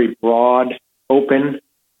very broad, open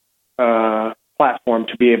platform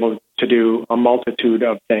to be able to do a multitude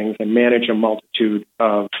of things and manage a multitude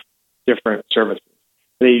of different services.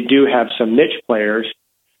 They do have some niche players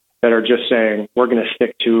that are just saying, we're going to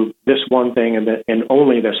stick to this one thing and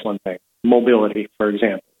only this one thing. Mobility, for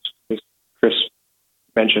example, as Chris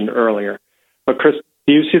mentioned earlier. But Chris,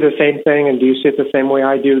 do you see the same thing, and do you see it the same way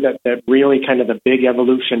I do, that really kind of the big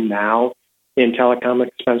evolution now in telecom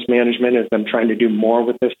expense management is them trying to do more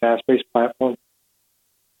with this SaaS-based platform?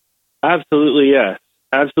 Absolutely, yes.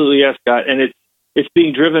 Absolutely, yes, Scott. And it's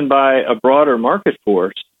being driven by a broader market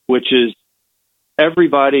force, which is every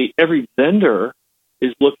vendor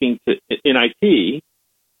is looking to, in IT,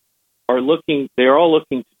 they're all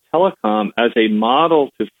looking to telecom as a model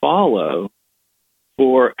to follow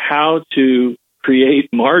for how to create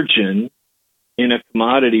margin in a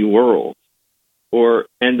commodity world.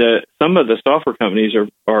 Some of the software companies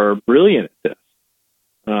are brilliant at this.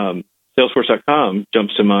 Salesforce.com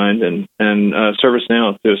jumps to mind, and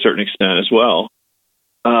ServiceNow to a certain extent as well.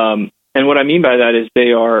 And what I mean by that is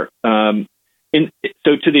they are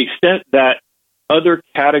so to the extent that other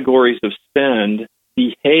categories of spend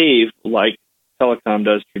behave like telecom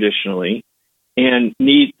does traditionally, and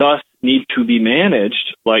need to be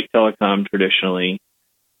managed like telecom traditionally.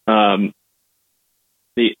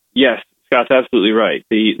 Yes, Scott's absolutely right.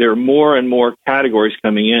 There are more and more categories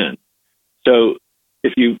coming in. So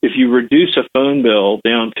if you reduce a phone bill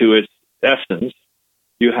down to its essence,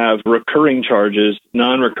 you have recurring charges,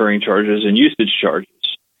 non-recurring charges, and usage charges.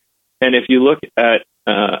 And if you look at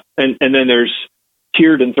and then there's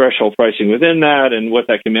tiered and threshold pricing within that, and what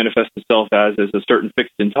that can manifest itself as is a certain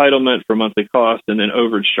fixed entitlement for monthly cost, and then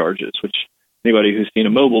overage charges, which anybody who's seen a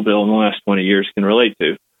mobile bill in the last 20 years can relate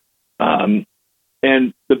to.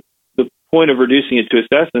 And the point of reducing it to its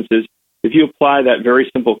essence is if you apply that very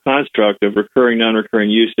simple construct of recurring, non-recurring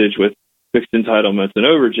usage with fixed entitlements and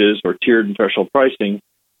overages, or tiered and threshold pricing,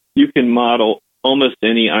 you can model almost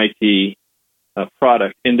any IT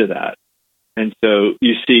product into that. And so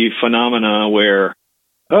you see phenomena where,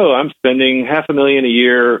 I'm spending $500,000 a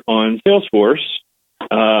year on Salesforce,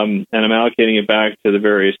 and I'm allocating it back to the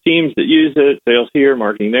various teams that use it, sales here,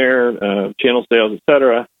 marketing there, channel sales,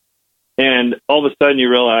 etc. And all of a sudden you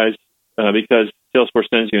realize, because Salesforce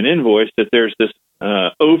sends you an invoice, that there's this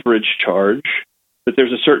overage charge, that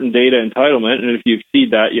there's a certain data entitlement, and if you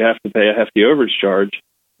exceed that, you have to pay a hefty overage charge.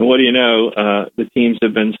 And what do you know? The teams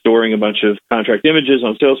have been storing a bunch of contract images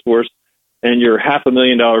on Salesforce, and your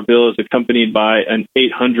 $500,000 bill is accompanied by an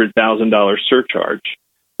 $800,000 surcharge.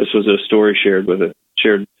 This was a story shared with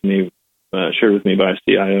me by a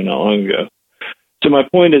CIO not long ago. So my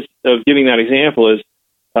point of giving that example is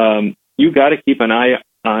you've got to keep an eye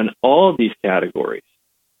on all of these categories.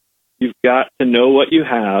 You've got to know what you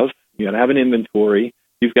have. You got to have an inventory.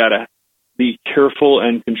 You've got to be careful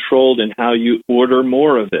and controlled in how you order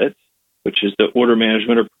more of it, which is the order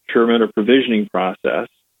management or procurement or provisioning process.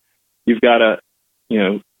 You've got to,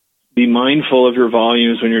 be mindful of your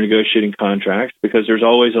volumes when you're negotiating contracts, because there's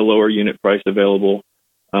always a lower unit price available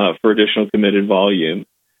for additional committed volume.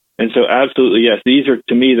 And so absolutely, yes, these are,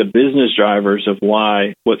 to me, the business drivers of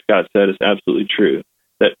why what Scott said is absolutely true,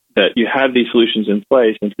 that you have these solutions in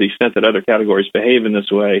place, and to the extent that other categories behave in this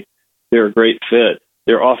way, they're a great fit.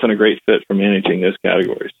 They're often a great fit for managing those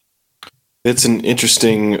categories. It's an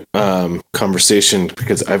interesting conversation,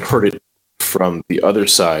 because I've heard it from the other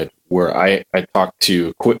side, where I talk to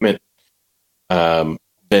equipment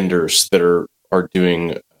vendors that are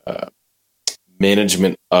doing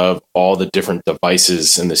management of all the different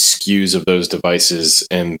devices and the SKUs of those devices,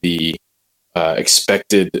 and the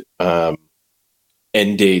expected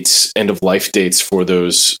end of life dates for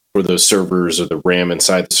those servers, or the RAM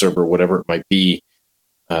inside the server, whatever it might be.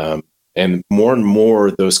 And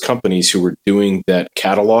more those companies who are doing that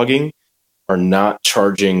cataloging are not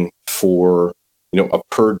charging for a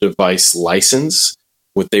per device license.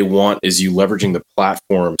 What they want is you leveraging the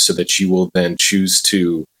platform so that you will then choose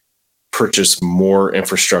to purchase more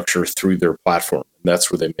infrastructure through their platform. And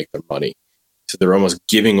that's where they make their money. So they're almost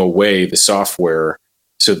giving away the software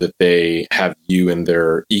so that they have you in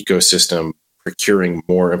their ecosystem procuring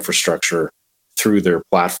more infrastructure through their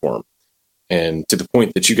platform. And to the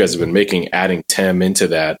point that you guys have been making, adding TEM into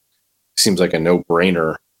that seems like a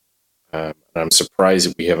no-brainer. And I'm surprised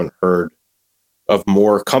that we haven't heard of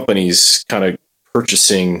more companies kind of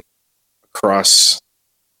purchasing across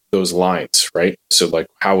those lines, right? So like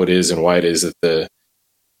how it is and why it is that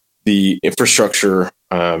the infrastructure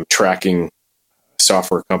tracking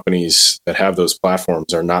software companies that have those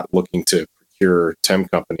platforms are not looking to procure TEM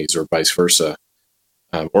companies, or vice versa.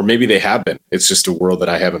 Or maybe they have been. It's just a world that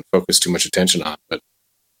I haven't focused too much attention on.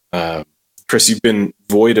 But Chris, you've been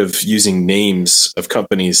void of using names of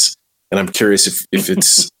companies, and I'm curious if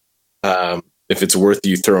it's worth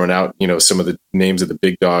you throwing out, some of the names of the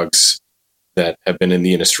big dogs that have been in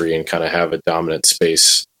the industry and kind of have a dominant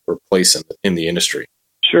space or place in the industry.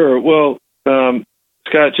 Sure. Well,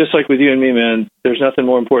 Scott, just like with you and me, man, there's nothing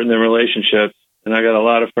more important than relationships. And I got a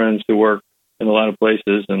lot of friends who work in a lot of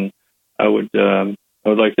places, and I would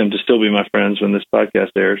like them to still be my friends when this podcast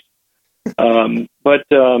airs. But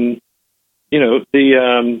the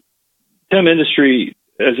TEM industry,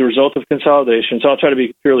 as a result of consolidation, so I'll try to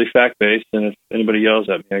be purely fact-based, and if anybody yells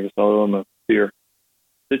at me, I guess I'll owe them a beer.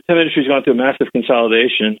 The TEM industry's gone through a massive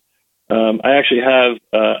consolidation. I actually have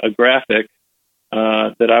a graphic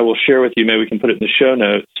that I will share with you. Maybe we can put it in the show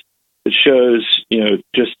notes. It shows,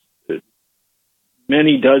 just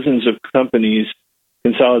many dozens of companies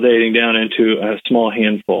consolidating down into a small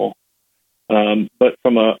handful. But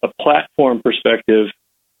from a platform perspective,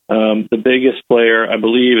 the biggest player, I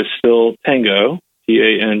believe, is still Tango,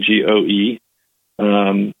 Tangoe.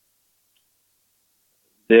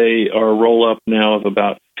 They are a roll-up now of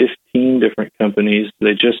about 15 different companies.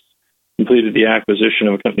 They just completed the acquisition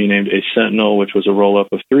of a company named Sentinel, which was a roll-up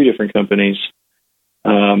of 3 different companies.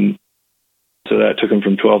 So that took them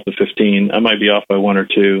from 12 to 15. I might be off by 1 or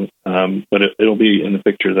 2, but it'll be in the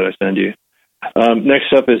picture that I send you.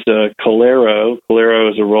 Next up is Calero.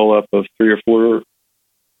 Calero is a roll-up of 3 or 4.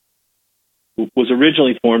 Was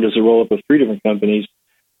originally formed as a roll-up of 3 different companies.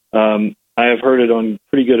 I have heard it on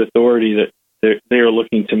pretty good authority that they are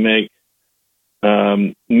looking to make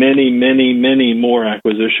many more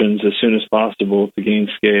acquisitions as soon as possible to gain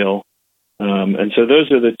scale. And so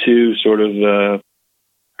those are the 2 sort of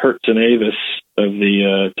Hertz and Avis of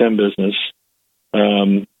the TEM business.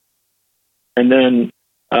 And then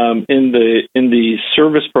in the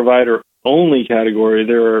service provider only category,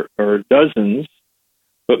 there are dozens,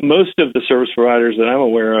 but most of the service providers that I'm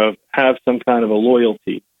aware of have some kind of a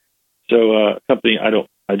loyalty. So a company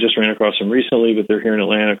I just ran across them recently, but they're here in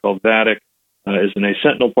Atlanta, called Vatic, is an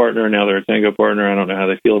Sentinel partner. Now they're a Tango partner. I don't know how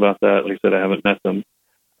they feel about that. Like I said, I haven't met them.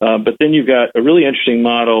 But then you've got a really interesting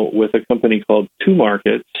model with a company called Two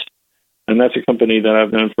Markets, and that's a company that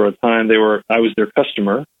I've known for a time. I was their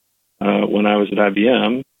customer when I was at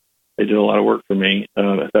IBM. They did a lot of work for me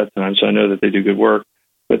at that time, so I know that they do good work.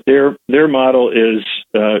 But their model is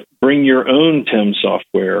bring your own TEM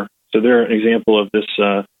software. So they're an example of this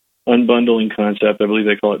unbundling concept. I believe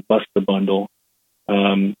they call it bust the bundle.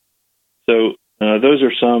 So those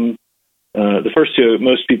are some. The first 2,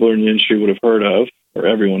 most people in the industry would have heard of, or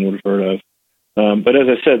everyone would have heard of. But as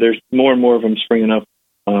I said, there's more and more of them springing up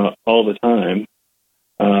all the time.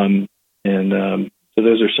 So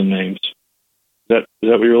those are some names. Is that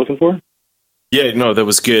what you're looking for? Yeah, no, that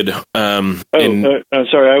was good. I'm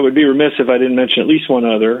sorry. I would be remiss if I didn't mention at least one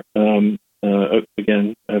other.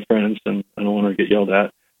 Again, I have friends, and I don't want to get yelled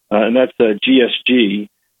at. And that's GSG.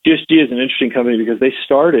 GSG is an interesting company because they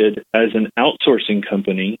started as an outsourcing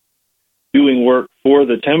company doing work for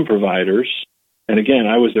the TEM providers. And again,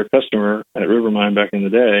 I was their customer at Rivermine back in the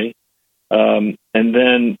day. And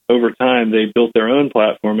then over time, they built their own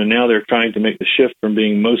platform, and now they're trying to make the shift from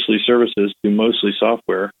being mostly services to mostly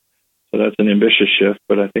software. So that's an ambitious shift,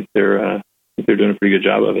 but I think they're doing a pretty good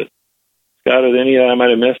job of it. Scott, are there any I might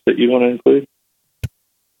have missed that you want to include?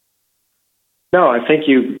 No, I think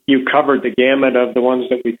you covered the gamut of the ones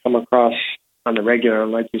that we come across on the regular.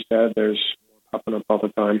 Like you said, there's popping up all the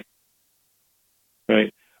time.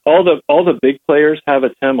 Right. All the big players have a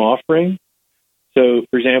TEM offering. So,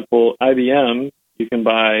 for example, IBM, you can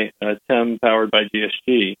buy a TEM powered by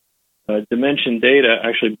GSG. Dimension Data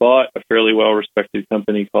actually bought a fairly well-respected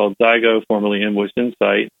company called Zygo, formerly Invoice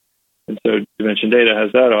Insight. And so Dimension Data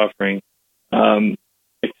has that offering.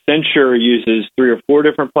 Accenture uses 3 or 4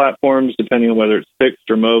 different platforms, depending on whether it's fixed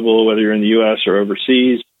or mobile, whether you're in the U.S. or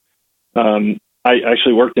overseas. I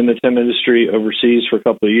actually worked in the TEM industry overseas for a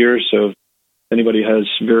couple of years, so if anybody has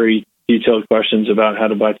very detailed questions about how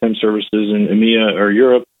to buy TEM services in EMEA or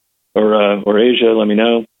Europe or Asia, let me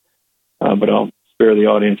know. But I'll spare the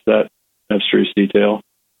audience that abstruse detail.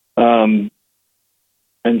 And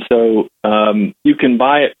so you can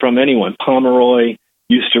buy it from anyone. Pomeroy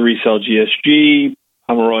used to resell GSG.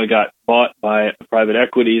 Pomeroy got bought by a private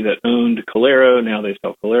equity that owned Calero. Now they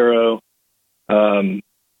sell Calero.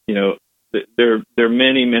 There are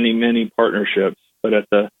many partnerships, but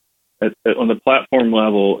on the platform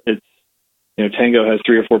level, it's Tango has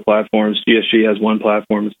 3 or 4 platforms. GSG has 1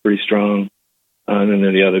 platform. It's pretty strong, and then there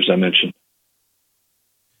are the others I mentioned.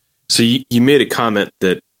 So you made a comment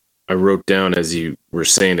that I wrote down as you were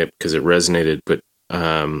saying it because it resonated, but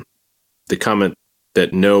the comment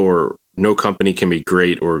that no company can be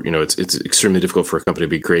great, or it's extremely difficult for a company to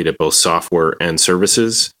be great at both software and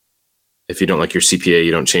services. If you don't like your CPA,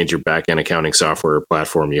 you don't change your back-end accounting software or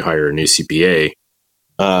platform, you hire a new CPA.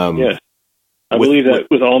 Yes, I believe that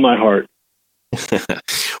with all my heart.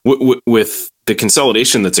 With the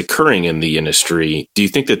consolidation that's occurring in the industry, do you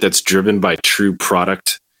think that that's driven by true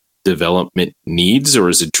product development needs, or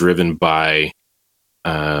is it driven by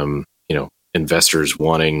investors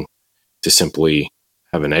wanting to simply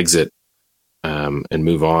have an exit and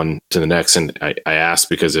move on to the next? And I asked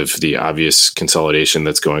because of the obvious consolidation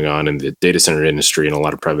that's going on in the data center industry and a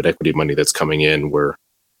lot of private equity money that's coming in, where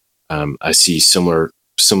I see similar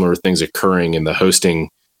things occurring in the hosting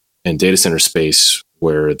and data center space,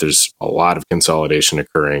 where there's a lot of consolidation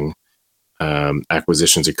occurring,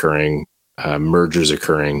 acquisitions occurring, mergers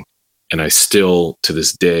occurring. And I still, to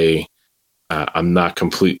this day, I'm not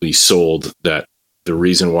completely sold that the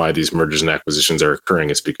reason why these mergers and acquisitions are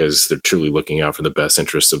occurring is because they're truly looking out for the best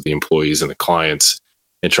interests of the employees and the clients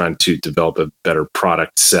and trying to develop a better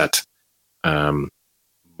product set. My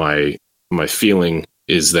feeling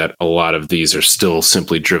is that a lot of these are still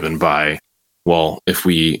simply driven by, well, if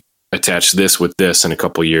we attach this with this in a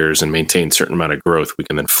couple of years and maintain a certain amount of growth, we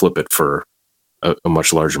can then flip it for a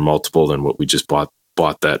much larger multiple than what we just bought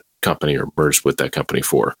that company or merged with that company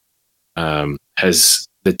for. Has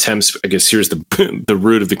the TEMS, I guess here's the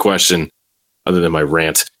root of the question, other than my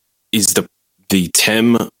rant, is the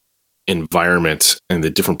TEM environment and the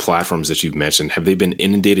different platforms that you've mentioned, have they been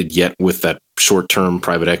inundated yet with that short-term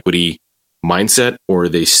private equity mindset, or are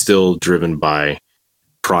they still driven by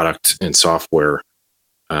product and software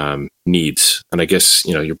needs? And I guess,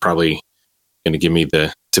 you're probably going to give me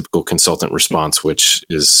the typical consultant response, which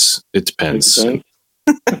is, it depends.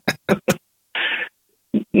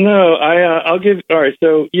 No, I'll give. All right,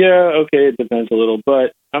 so yeah, okay, it depends a little,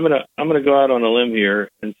 but I'm gonna go out on a limb here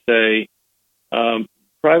and say,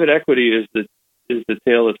 private equity is the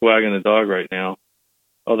tail that's wagging the dog right now.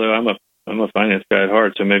 Although I'm a finance guy at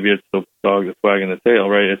heart, so maybe it's the dog that's wagging the tail,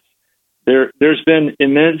 right? There's been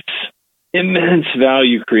immense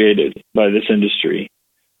value created by this industry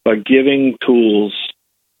by giving tools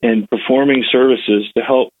and performing services to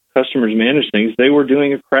help customers manage things they were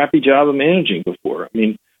doing a crappy job of managing before. I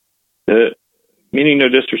mean, meaning no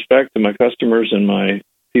disrespect to my customers and my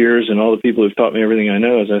peers and all the people who've taught me everything I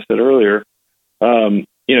know, as I said earlier, TEM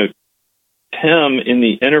in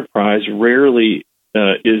the enterprise rarely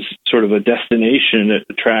is sort of a destination that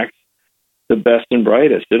attracts the best and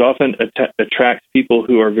brightest. It often attracts people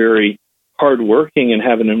who are very hardworking and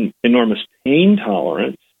have an enormous pain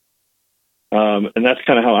tolerance. And that's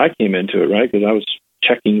kind of how I came into it, right? Because I was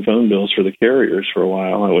checking phone bills for the carriers for a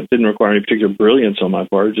while. It didn't require any particular brilliance on my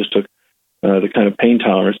part. It just took the kind of pain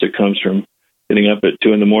tolerance that comes from getting up at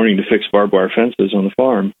 2 a.m. to fix barbed wire fences on the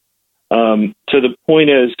farm. So the point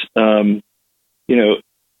is, the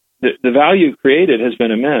value created has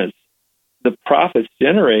been immense. The profits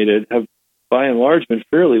generated have, by and large, been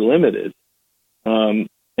fairly limited. And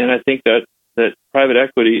I think that private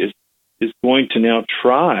equity is going to now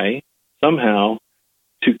try somehow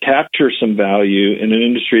to capture some value in an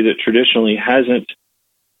industry that traditionally has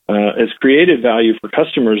created value for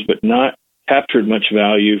customers, but not captured much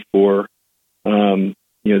value for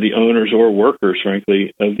the owners or workers,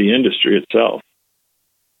 frankly, of the industry itself.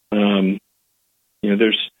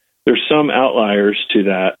 There's some outliers to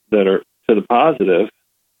that are to the positive,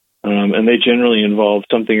 and they generally involve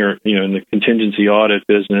something in the contingency audit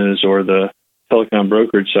business or the telecom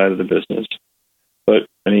brokerage side of the business. But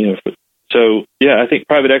so yeah, I think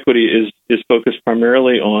private equity is focused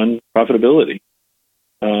primarily on profitability.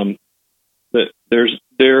 The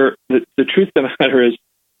truth of the matter is,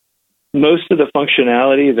 most of the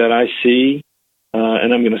functionality that I see,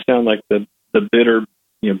 and I'm going to sound like the bitter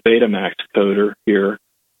Betamax coder here,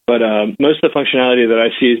 but most of the functionality that I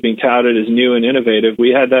see is being touted as new and innovative.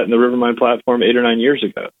 We had that in the Rivermind platform 8 or 9 years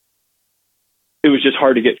ago. It was just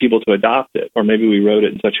hard to get people to adopt it, or maybe we wrote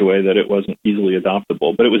it in such a way that it wasn't easily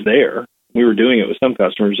adoptable, but it was there. We were doing it with some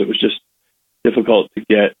customers. It was just difficult to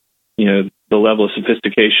get, the level of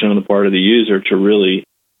sophistication on the part of the user to really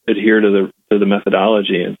adhere to the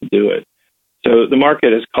methodology and to do it. So the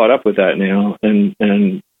market has caught up with that now, and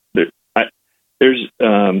there's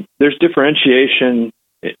differentiation,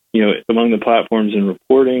 among the platforms in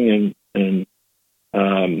reporting and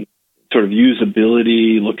sort of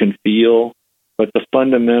usability, look and feel. But the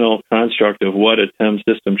fundamental construct of what a TEM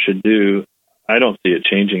system should do, I don't see it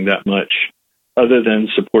changing that much, other than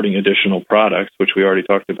supporting additional products, which we already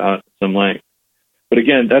talked about at some length. But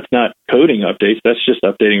again, that's not coding updates. That's just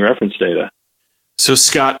updating reference data. So,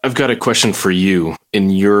 Scott, I've got a question for you. In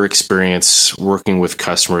your experience working with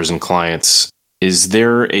customers and clients, is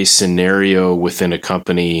there a scenario within a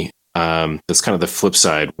company that's kind of the flip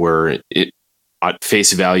side, where at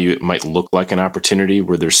face value, it might look like an opportunity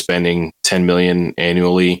where they're spending $10 million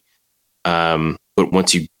annually, but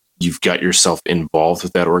once you've got yourself involved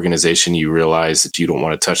with that organization, you realize that you don't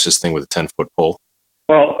want to touch this thing with a 10-foot pole?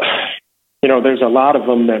 Well, there's a lot of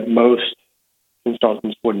them that most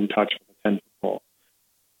consultants wouldn't touch with a 10-foot pole.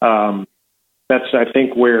 That's, I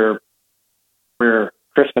think, where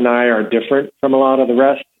Chris and I are different from a lot of the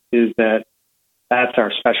rest, is that that's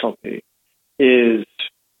our specialty, is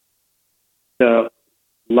the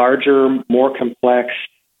larger, more complex,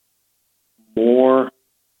 more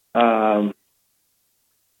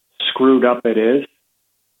screwed up it is,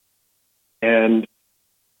 And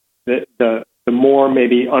the more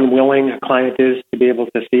maybe unwilling a client is to be able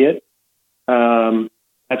to see it,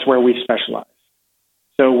 that's where we specialize.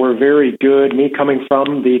 So we're very good. Me coming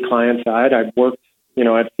from the client side, I've worked,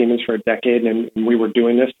 at Siemens for a decade, and we were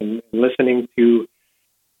doing this and listening to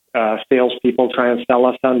salespeople try and sell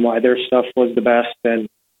us on why their stuff was the best, and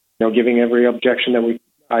giving every objection that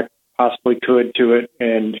I possibly could to it,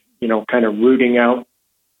 and kind of rooting out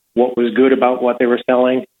what was good about what they were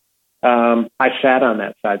selling. I sat on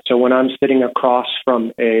that side. So when I'm sitting across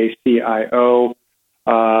from a CIO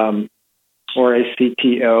or a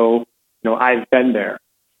CTO, I've been there.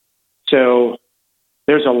 So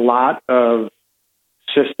there's a lot of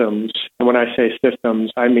systems, and when I say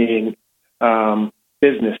systems, I mean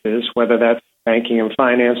businesses, whether that's banking and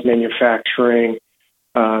finance, manufacturing,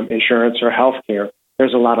 insurance, or healthcare.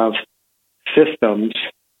 There's a lot of systems,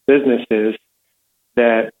 businesses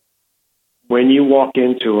that when you walk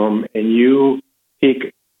into them and you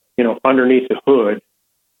peek, underneath the hood,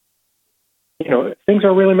 things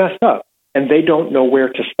are really messed up, and they don't know where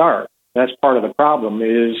to start. That's part of the problem.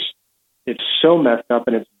 Is it's so messed up,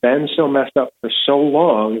 and it's been so messed up for so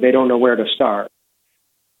long, they don't know where to start.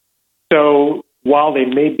 So while they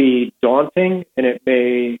may be daunting, and it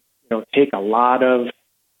may take a lot of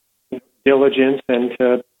diligence, and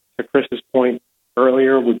to Chris's point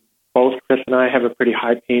earlier, both Chris and I have a pretty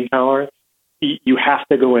high pain tolerance. You have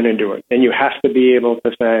to go in and do it, and you have to be able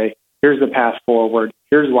to say, here's the path forward,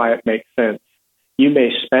 here's why it makes sense. You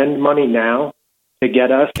may spend money now to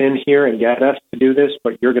get us in here and get us to do this,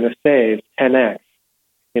 but you're going to save 10x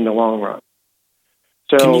in the long run.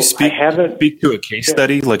 So can you speak to a case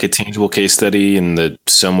study, like a tangible case study in the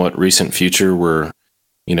somewhat recent future where,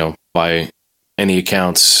 by any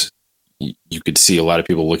accounts, you could see a lot of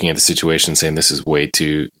people looking at the situation saying this is way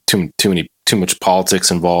too much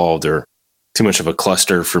politics involved, or too much of a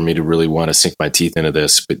cluster for me to really want to sink my teeth into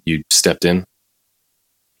this, but you stepped in?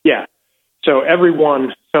 Yeah. So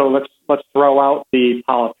let's throw out the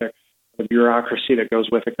politics, the bureaucracy that goes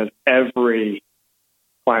with it, because every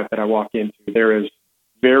client that I walk into, there is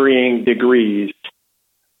varying degrees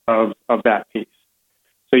of that piece.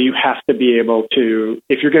 So you have to be able to,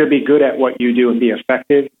 if you're going to be good at what you do and be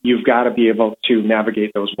effective, you've got to be able to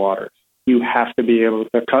navigate those waters. You have to be able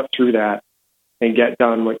to cut through that and get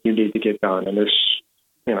done what you need to get done. And there's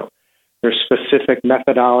specific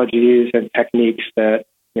methodologies and techniques that,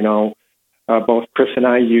 both Chris and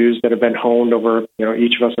I use that have been honed over,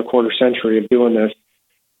 each of us a quarter century of doing this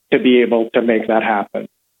to be able to make that happen.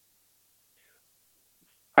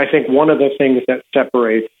 I think one of the things that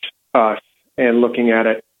separates us, and looking at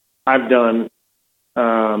it, I've done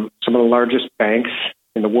some of the largest banks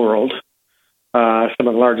in the world, some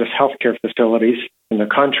of the largest healthcare facilities in the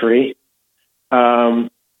country, and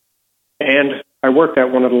I worked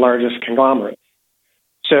at one of the largest conglomerates.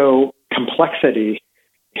 So complexity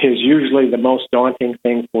is usually the most daunting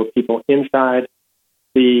thing for people inside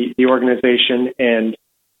the organization and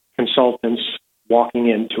consultants walking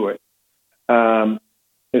into it. And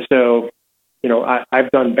so,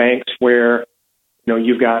 I've done banks where,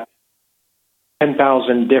 you've got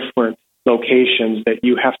 10,000 different locations that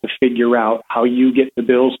you have to figure out how you get the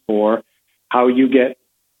bills for, how you get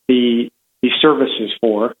the services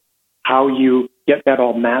for, how you get that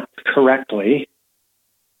all mapped correctly,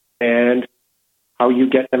 and how you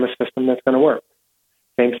get them a system that's going to work.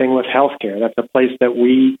 Same thing with healthcare. That's a place that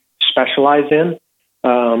we specialize in,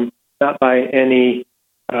 not by any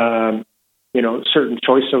certain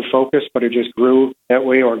choice of focus, but it just grew that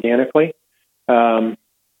way organically.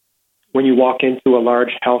 When you walk into a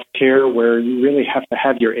large healthcare where you really have to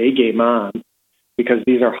have your A game on, because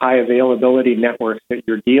these are high availability networks that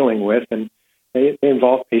you're dealing with, and they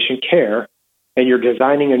involve patient care, and you're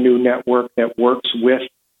designing a new network that works with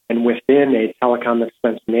and within a telecom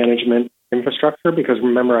expense management infrastructure, because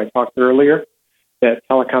remember I talked earlier that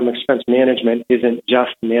telecom expense management isn't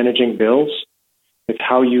just managing bills. It's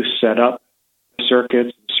how you set up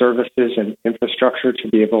circuits, services, and infrastructure to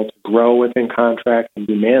be able to grow within contracts and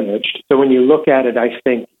be managed. So when you look at it, I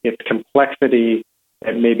think it's complexity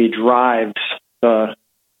that maybe drives the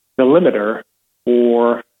limiter,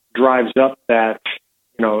 or drives up that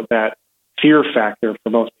fear factor for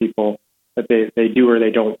most people that they do or they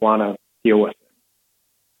don't want to deal with it.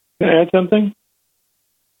 Can I add something?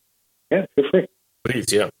 Yeah, feel free.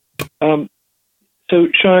 Please, yeah. So,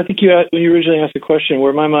 Sean, I think when you originally asked the question,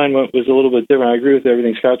 where my mind went was a little bit different. I agree with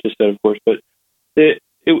everything Scott just said, of course, but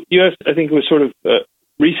you asked, I think it was sort of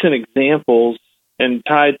recent examples and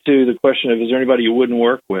tied to the question of, is there anybody you wouldn't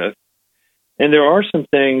work with? And there are some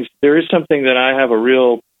things. There is something that I have a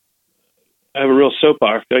real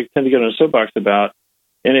soapbox. I tend to get on a soapbox about,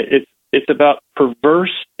 and it's about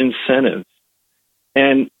perverse incentives.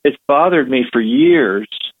 And it's bothered me for years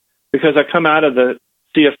because I come out of the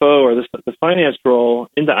CFO or the finance role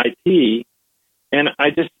into IT, and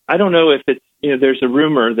I don't know if it's, there's a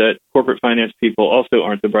rumor that corporate finance people also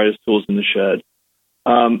aren't the brightest tools in the shed.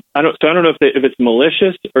 I don't know if it's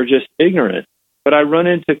malicious or just ignorant, but I run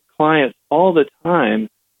into clients all the time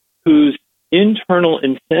whose internal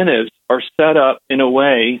incentives are set up in a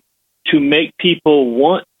way to make people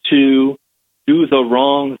want to do the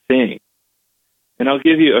wrong thing. And I'll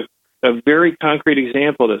give you a very concrete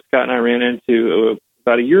example that Scott and I ran into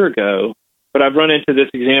about a year ago, but I've run into this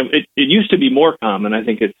example. It used to be more common. I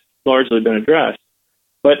think it's largely been addressed.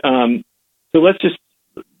 But so let's just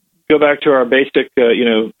go back to our basic,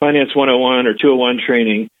 Finance 101 or 201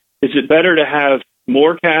 training. Is it better to have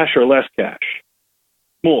more cash or less cash?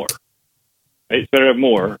 More. Right? It's better to have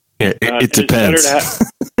more. Yeah, it depends.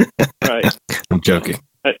 Right. I'm joking.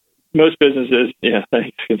 Most businesses,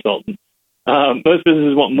 thanks, consultant. Most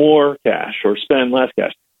businesses want more cash or spend less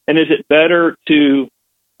cash. And is it better to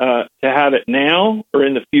have it now or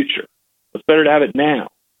in the future? It's better to have it now.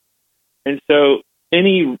 And so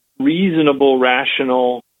any reasonable,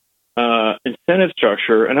 rational incentive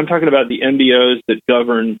structure, and I'm talking about the MBOs that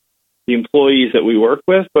govern the employees that we work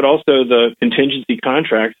with, but also the contingency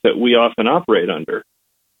contracts that we often operate under.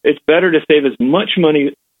 It's better to save as much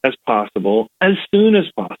money as possible, as soon as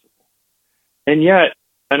possible. And yet,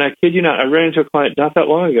 and I kid you not, I ran into a client not that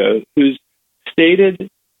long ago whose stated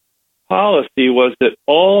policy was that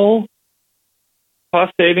all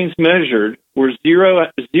cost savings measured were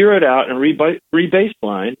zeroed out and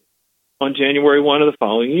rebaselined on January 1 of the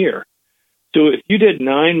following year. So if you did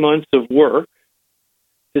 9 months of work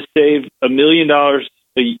to save $1 million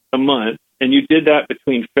a month, and you did that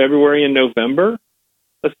between February and November,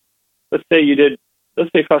 let's say it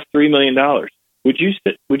cost $3 million. Would you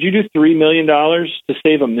do $3 million to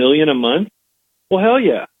save $1 million a month? Well, hell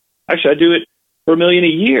yeah. Actually, I do it for $1 million a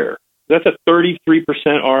year. That's a 33%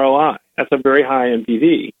 ROI. That's a very high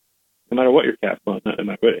NPV, no matter what your cap on,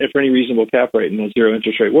 if for any reasonable cap rate in a zero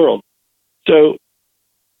interest rate world. So,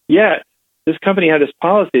 yet this company had this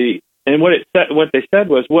policy, and what they said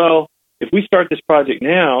was, well, if we start this project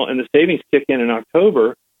now and the savings kick in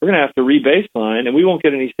October, we're going to have to rebaseline, and we won't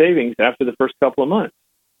get any savings after the first couple of months.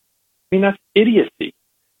 I mean, that's idiocy.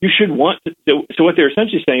 You should want to. So what they're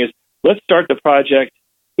essentially saying is, let's start the project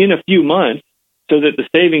in a few months so that the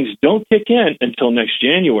savings don't kick in until next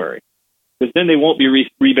January, because then they won't be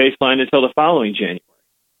rebaselined until the following January.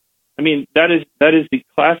 I mean, that is the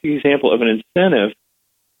classic example of an incentive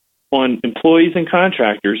on employees and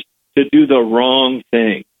contractors to do the wrong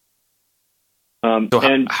thing. Our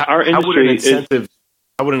industry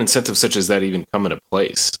how would an incentive such as that even come into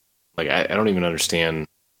place? Like, I don't even understand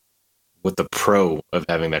what the pro of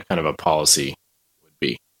having that kind of a policy would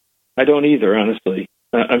be. I don't either, honestly.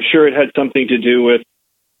 I'm sure it had something to do with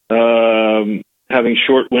having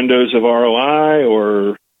short windows of ROI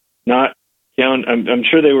or not count. I'm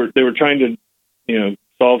sure they were trying to,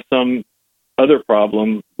 solve some other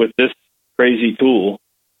problem with this crazy tool.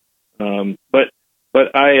 But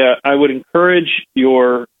I would encourage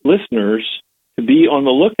your listeners to be on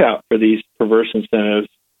the lookout for these perverse incentives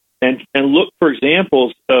and look for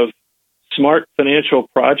examples of smart financial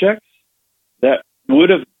projects that would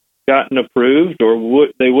have gotten approved or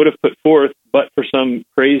they would have put forth, but for some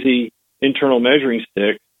crazy internal measuring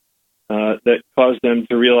stick that caused them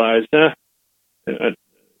to realize, that's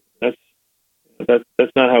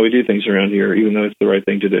not how we do things around here, even though it's the right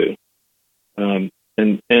thing to do.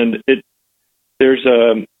 There's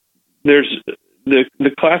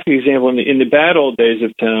the classic example in the bad old days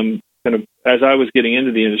of TIM. Kind of as I was getting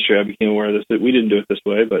into the industry, I became aware of this. That we didn't do it this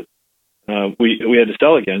way, but we had to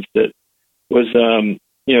sell against it. Was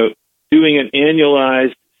doing an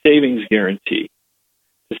annualized savings guarantee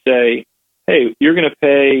to say, hey, you're going to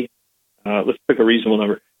pay. Let's pick a reasonable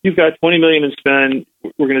number. You've got $20 million in spend.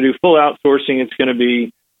 We're going to do full outsourcing. It's going to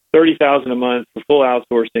be $30,000 a month for full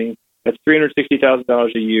outsourcing. That's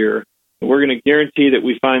 $360,000 a year. And we're going to guarantee that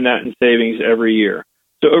we find that in savings every year.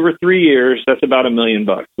 So over 3 years, that's about $1 million,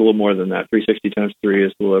 a little more than that. 360 times 3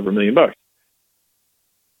 is a little over $1 million.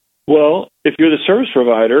 Well, if you're the service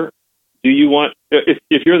provider,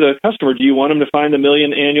 if you're the customer, do you want them to find $1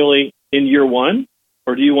 million annually in year one,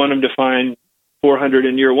 or do you want them to find 400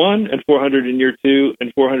 in year one and 400 in year two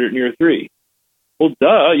and 400 in year three? Well,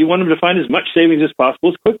 duh, you want them to find as much savings as possible,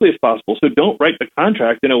 as quickly as possible. So don't write the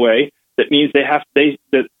contract in a way that means they have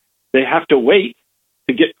to wait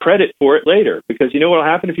to get credit for it later. Because you know what will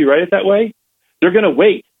happen if you write it that way? They're going to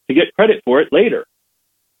wait to get credit for it later.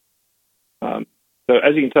 So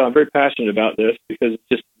as you can tell, I'm very passionate about this because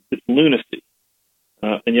it's lunacy,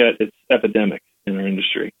 and yet it's epidemic in our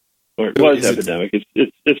industry, or it was epidemic.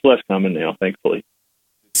 It's less common now, thankfully.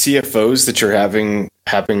 CFOs that you're having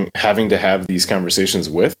to have these conversations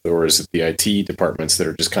with, or is it the IT departments that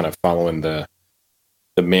are just kind of following the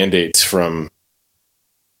mandates from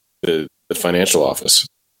the financial office?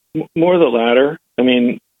 More the latter. I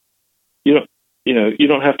mean, you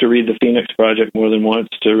don't have to read the Phoenix Project more than once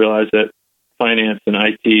to realize that finance and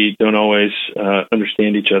IT don't always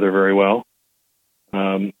understand each other very well.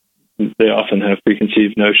 They often have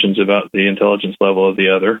preconceived notions about the intelligence level of the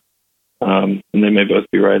other, and they may both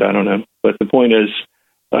be right. I don't know. But the point is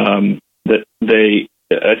that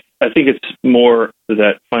I think it's more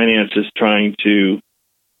that finance is trying to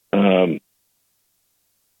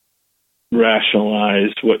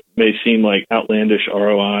rationalize what may seem like outlandish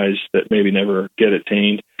ROIs that maybe never get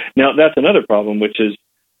attained. Now, that's another problem, which is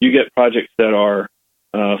you get projects that are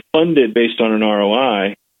funded based on an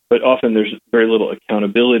ROI, but often there's very little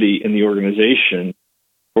accountability in the organization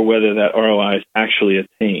for whether that ROI is actually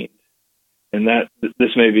attained. And that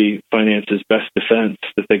this may be finance's best defense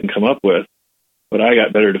that they can come up with, but I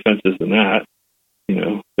got better defenses than that.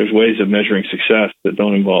 There's ways of measuring success that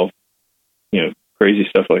don't involve, crazy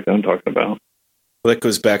stuff like I'm talking about. Well, that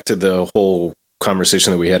goes back to the whole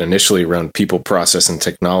conversation that we had initially around people, process, and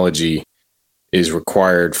technology is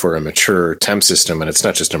required for a mature TEM system. And it's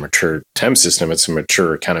not just a mature TEM system, it's a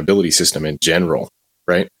mature accountability system in general,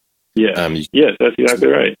 right? Yeah. Yes, that's exactly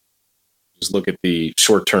right. Just look at the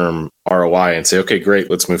short-term ROI and say, okay,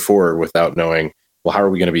 great, let's move forward without knowing, well, how are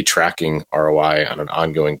we going to be tracking ROI on an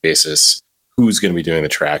ongoing basis? Who's going to be doing the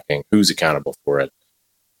tracking? Who's accountable for it?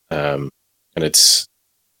 And it's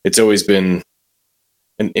always been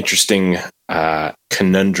an interesting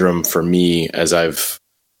conundrum for me as I've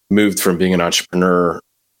moved from being an entrepreneur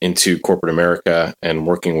into corporate America and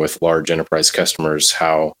working with large enterprise customers,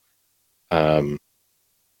 how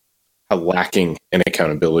lacking in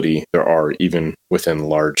accountability there are even within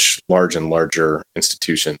large and larger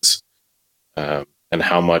institutions, and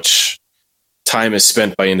how much time is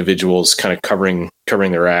spent by individuals kind of covering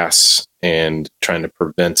their ass and trying to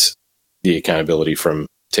prevent the accountability from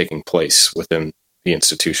taking place within the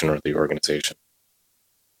institution or the organization.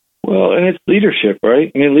 Well, and it's leadership,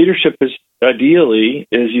 right? I mean, leadership is ideally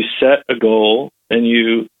you set a goal and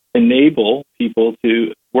you enable people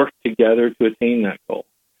to work together to attain that goal.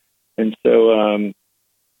 And so, I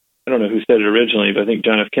don't know who said it originally, but I think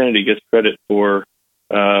John F. Kennedy gets credit for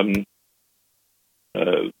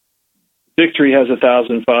victory has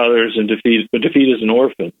 1,000 fathers and defeat is an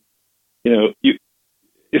orphan.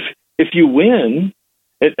 If you win,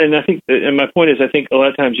 and I think, and my point is, I think a lot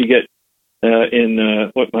of times you get in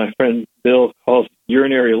what my friend Bill calls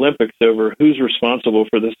urinary Olympics over who's responsible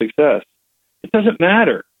for the success. It doesn't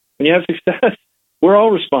matter. When you have success, we're all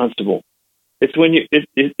responsible. It's when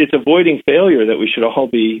it's avoiding failure that we should all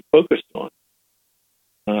be focused on.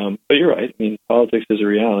 But you're right. I mean, politics is a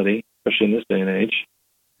reality, especially in this day and age.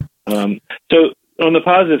 So on the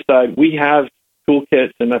positive side, we have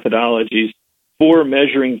toolkits and methodologies for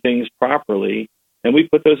measuring things properly, and we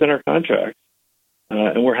put those in our contracts.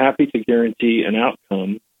 And we're happy to guarantee an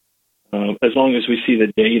outcome as long as we see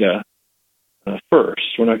the data first.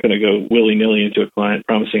 We're not going to go willy-nilly into a client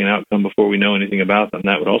promising an outcome before we know anything about them.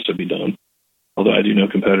 That would also be done, although I do know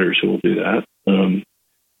competitors who will do that.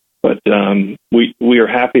 But we are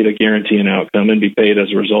happy to guarantee an outcome and be paid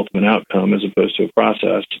as a result of an outcome as opposed to a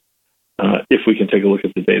process if we can take a look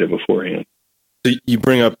at the data beforehand. So you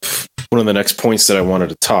bring up one of the next points that I wanted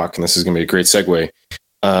to talk, and this is going to be a great segue.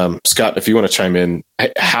 Scott, if you want to chime in,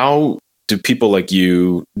 how do people like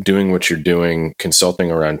you doing what you're doing,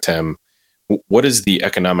 consulting around TEM, what is the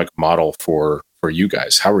economic model for you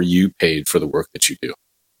guys? How are you paid for the work that you do?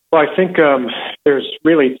 Well, I think there's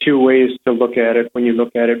really two ways to look at it. When you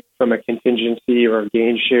look at it from a contingency or a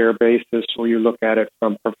gain share basis, or you look at it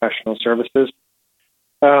from professional services.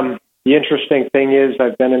 The interesting thing is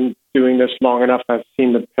I've been doing this long enough. I've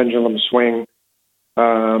seen the pendulum swing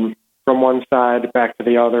from one side back to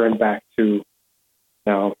the other and back to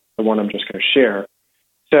now the one I'm just going to share.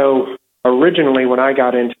 So originally when I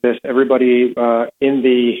got into this, everybody in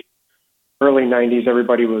the early 90s,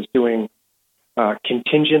 everybody was doing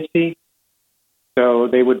contingency. So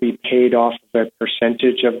they would be paid off of a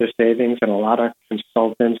percentage of the savings, and a lot of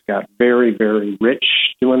consultants got very, very rich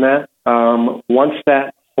doing that. Once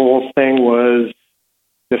that whole thing was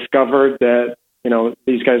discovered that,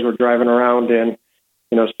 these guys were driving around in,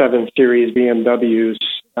 7 Series BMWs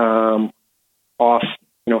off,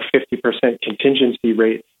 50% contingency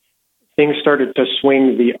rates, things started to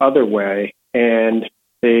swing the other way, and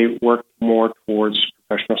they worked more towards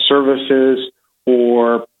professional services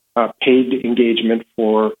or contingency engagement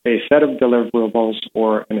for a set of deliverables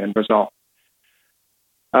or an end result.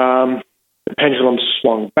 The pendulum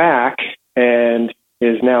swung back and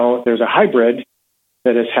is now there's a hybrid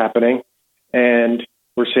that is happening, and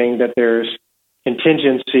we're seeing that there's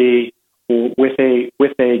contingency with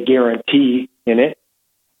a guarantee in it.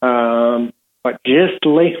 But just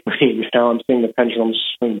lately, now I'm seeing the pendulum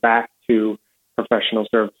swing back to professional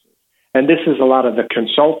services. And this is a lot of the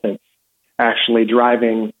consultants actually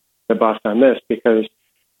driving the bus on this, because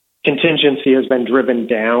contingency has been driven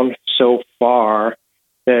down so far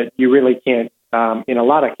that you really can't, in a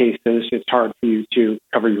lot of cases, it's hard for you to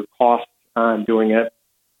cover your costs on doing it.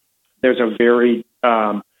 There's a very,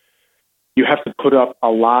 you have to put up a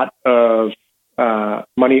lot of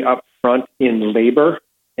money up front in labor,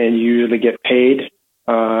 and you usually get paid,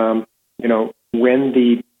 when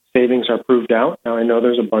the savings are proved out. Now, I know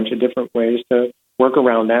there's a bunch of different ways to work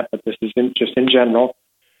around that, but this is just in general.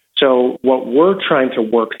 So what we're trying to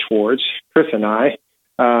work towards, Chris and I,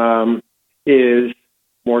 is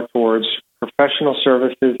more towards professional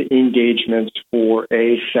services engagements for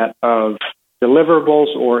a set of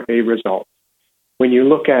deliverables or a result. When you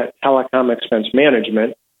look at telecom expense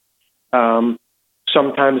management,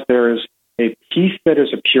 sometimes there's a piece that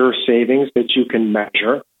is a pure savings that you can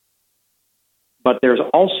measure, but there's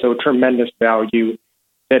also tremendous value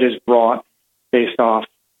that is brought based off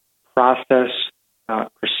process,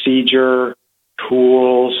 procedure,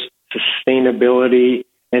 tools, sustainability,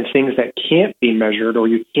 and things that can't be measured or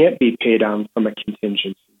you can't be paid on from a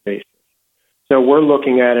contingency basis. So we're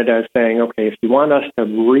looking at it as saying, okay, if you want us to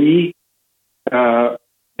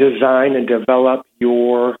design and develop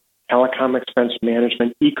your telecom expense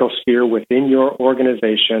management ecosphere within your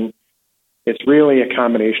organization, it's really a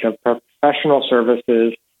combination of professional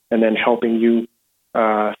services and then helping you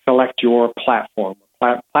select your platform.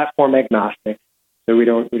 Platform agnostic, so we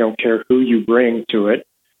don't care who you bring to it.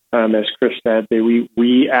 As Chris said,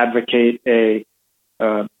 we advocate a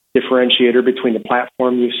differentiator between the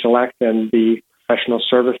platform you select and the professional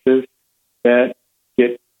services that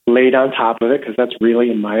get laid on top of it, because that's really,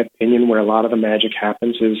 in my opinion, where a lot of the magic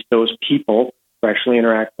happens, is those people who actually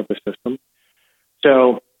interact with the system.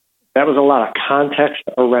 So that was a lot of context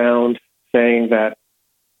around saying that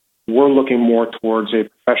we're looking more towards a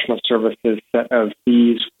professional services set of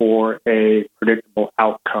fees for a predictable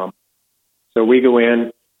outcome. So we go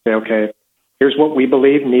in, say, okay, here's what we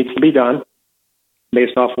believe needs to be done.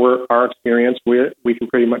 Based off our experience, we can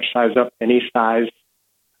pretty much size up any size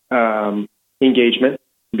engagement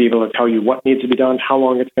to be able to tell you what needs to be done, how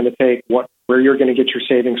long it's going to take, where you're going to get your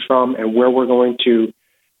savings from, and where we're going to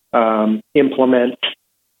implement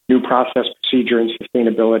new process, procedure, and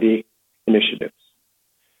sustainability initiatives.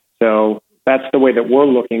 So that's the way that we're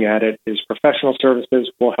looking at it, is professional services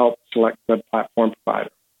will help select the platform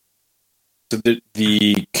provider. So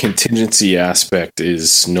the contingency aspect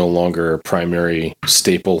is no longer a primary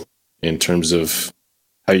staple in terms of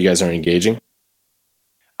how you guys are engaging?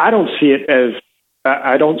 I don't see it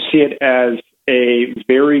as a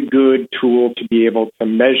very good tool to be able to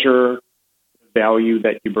measure the value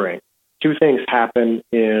that you bring. Two things happen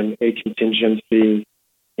in a contingency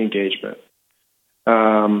engagement.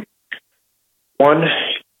 One,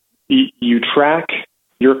 you track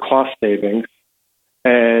your cost savings,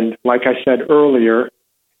 and like I said earlier,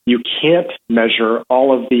 you can't measure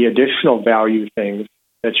all of the additional value things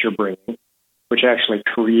that you're bringing, which actually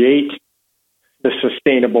create the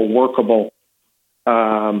sustainable, workable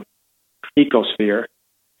ecosphere.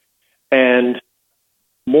 And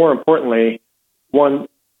more importantly, the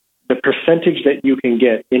percentage that you can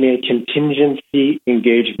get in a contingency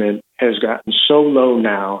engagement has gotten so low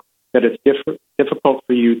now that it's difficult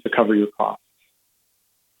for you to cover your costs.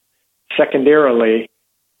 Secondarily,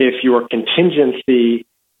 if your contingency,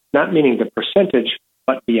 not meaning the percentage,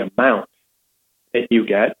 but the amount that you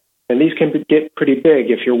get, and these can get pretty big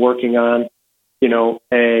if you're working on,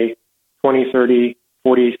 a 20, 30,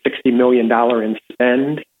 40, $60 million in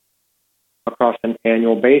spend across an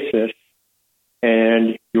annual basis,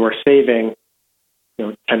 and you're saving,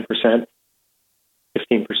 10%,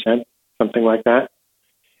 15%, something like that.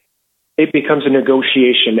 It becomes a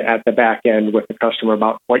negotiation at the back end with the customer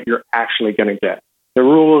about what you're actually going to get. The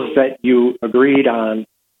rules that you agreed on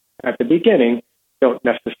at the beginning don't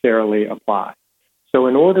necessarily apply. So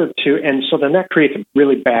so then that creates a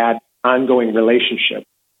really bad ongoing relationship.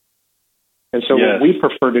 And so What we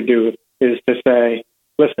prefer to do is to say,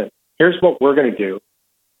 listen, here's what we're going to do.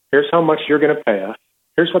 Here's how much you're going to pay us.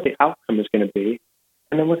 Here's what the outcome is going to be.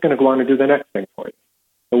 And then we're going to go on and do the next thing for you.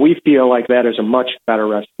 And we feel like that is a much better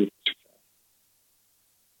recipe for success.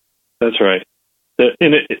 That's right.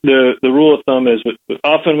 the rule of thumb is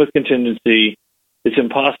often with contingency, it's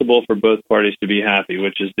impossible for both parties to be happy,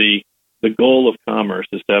 which is the goal of commerce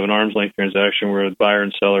is to have an arm's length transaction where the buyer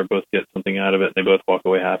and seller both get something out of it and they both walk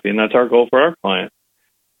away happy. And that's our goal for our client.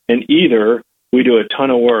 And either we do a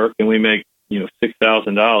ton of work and we make,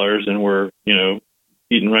 $6,000 and we're,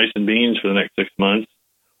 eating rice and beans for the next 6 months,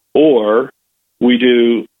 or we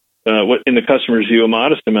do what in the customer's view, a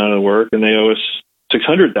modest amount of work and they owe us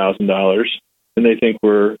 $600,000 and they think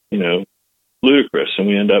we're, ludicrous and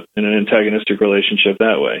we end up in an antagonistic relationship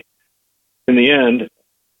that way. In the end,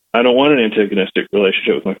 I don't want an antagonistic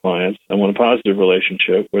relationship with my clients. I want a positive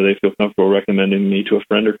relationship where they feel comfortable recommending me to a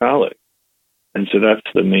friend or colleague. And so that's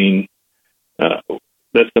the main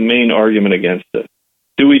argument against it.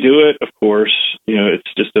 Do we do it? Of course,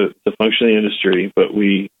 it's just a function of the industry, but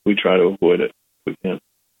we try to avoid it if we can.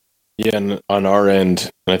 Yeah, and on our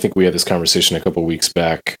end, and I think we had this conversation a couple of weeks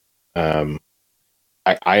back,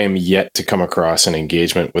 I am yet to come across an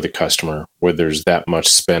engagement with a customer where there's that much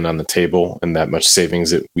spend on the table and that much savings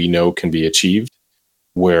that we know can be achieved,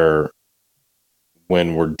 where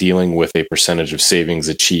when we're dealing with a percentage of savings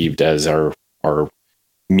achieved as our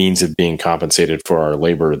means of being compensated for our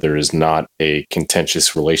labor, there is not a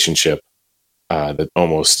contentious relationship that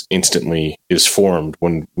almost instantly is formed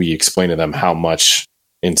when we explain to them how much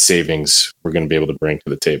in savings we're going to be able to bring to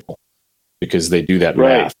the table. Because they do that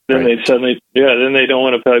right. math. Then right? they suddenly, then they don't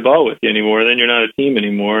want to play ball with you anymore. Then you're not a team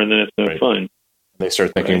anymore, and then it's no fun. They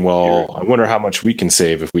start thinking, well, I wonder how much we can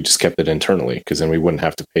save if we just kept it internally, because then we wouldn't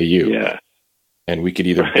have to pay you. Yeah. And we could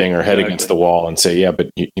either bang our head against the wall and say, yeah, but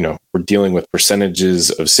we're dealing with percentages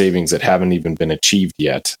of savings that haven't even been achieved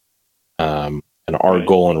yet. And our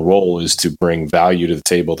goal and role is to bring value to the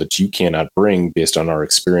table that you cannot bring based on our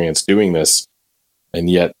experience doing this. And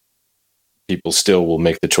yet people still will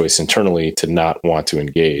make the choice internally to not want to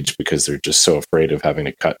engage because they're just so afraid of having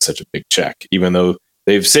to cut such a big check, even though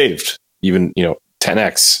they've saved even,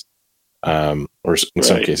 10x, or in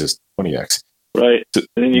some cases 20x. Right. And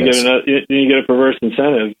then you get a perverse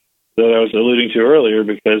incentive that I was alluding to earlier,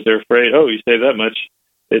 because they're afraid, you save that much.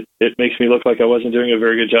 It makes me look like I wasn't doing a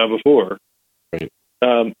very good job before. Right.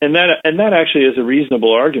 And that actually is a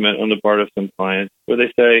reasonable argument on the part of some clients where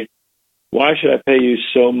they say, why should I pay you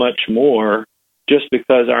so much more just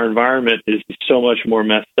because our environment is so much more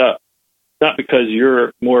messed up? Not because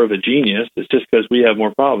you're more of a genius. It's just because we have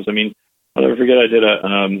more problems. I mean, I'll never forget I did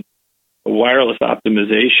a wireless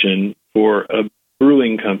optimization for a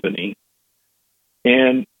brewing company,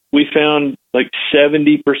 and we found like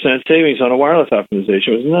 70% savings on a wireless optimization.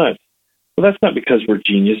 It was nuts. Well, that's not because we're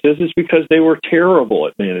geniuses. It's because they were terrible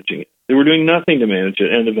at managing it. They were doing nothing to manage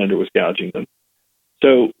it, and the vendor was gouging them.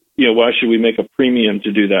 So, why should we make a premium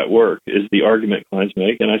to do that work is the argument clients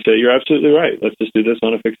make. And I say, you're absolutely right. Let's just do this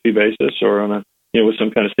on a fixed fee basis or on a, with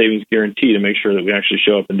some kind of savings guarantee to make sure that we actually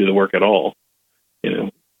show up and do the work at all.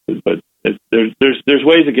 But there's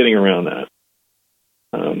ways of getting around that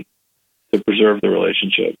to preserve the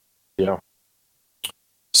relationship. Yeah.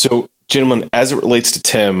 So, gentlemen, as it relates to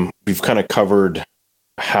TIM, we've kind of covered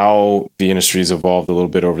how the industry has evolved a little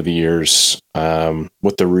bit over the years,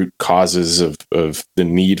 what the root causes of the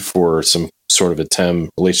need for some sort of a TIM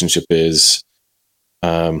relationship is.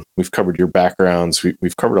 We've covered your backgrounds.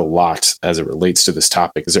 We've covered a lot as it relates to this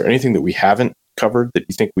topic. Is there anything that we haven't covered that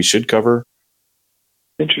you think we should cover?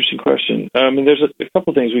 Interesting question. There's a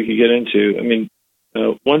couple things we could get into.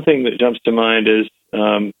 One thing that jumps to mind is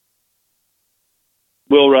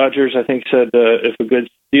Will Rogers, I think, said if a good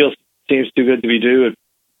deal seems too good to be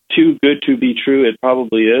too good to be true, it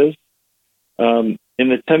probably is. In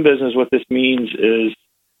the TIM business, what this means is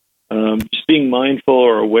just being mindful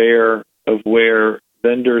or aware of where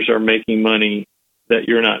vendors are making money that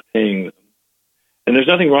you're not paying them. And there's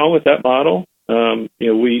nothing wrong with that model.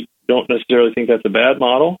 We don't necessarily think that's a bad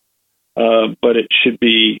model, but it should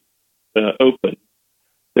be open.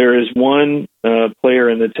 There is one player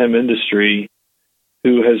in the TIM industry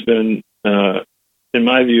who has been, in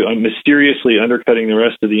my view, mysteriously undercutting the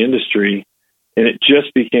rest of the industry. And it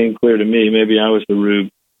just became clear to me, maybe I was the rube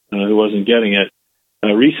who wasn't getting it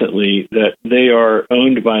recently, that they are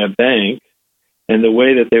owned by a bank. And the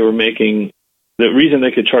way that they were making, the reason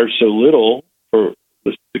they could charge so little for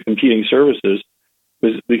the competing services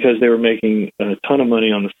was because they were making a ton of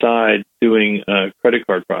money on the side doing credit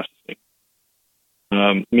card processing.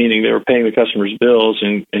 Meaning they were paying the customers' bills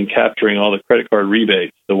and capturing all the credit card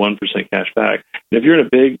rebates, the 1% cash back. And if you're in a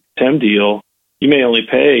big TIM deal, you may only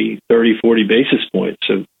pay 30, 40 basis points,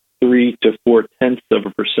 so 3 to 4/10 of a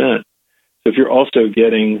percent. So if you're also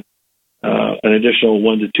getting an additional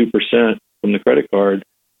 1 to 2% from the credit card,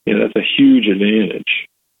 that's a huge advantage.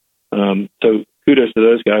 So kudos to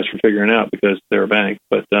those guys for figuring out, because they're a bank.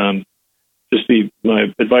 But my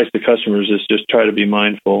advice to customers is just try to be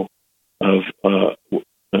mindful of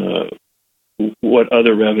what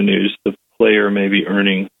other revenues the player may be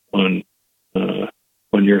earning on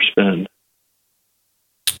your spend.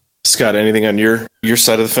 Scott, anything on your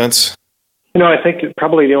side of the fence? I think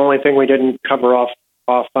probably the only thing we didn't cover off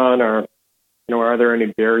on are, are there any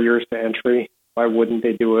barriers to entry? Why wouldn't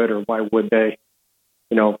they do it, or why would they,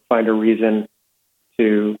 find a reason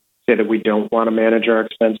to say that we don't want to manage our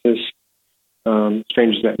expenses?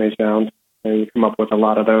 Strange as that may sound, you come up with a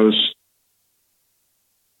lot of those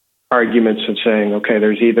arguments of saying, okay,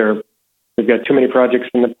 there's either we've got too many projects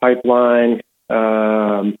in the pipeline,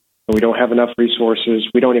 we don't have enough resources,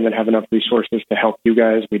 we don't even have enough resources to help you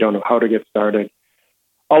guys, we don't know how to get started.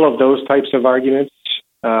 All of those types of arguments,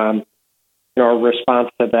 our response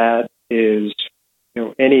to that is,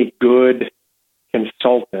 any good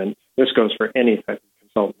consultant, this goes for any type of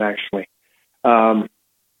consultant actually,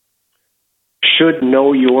 should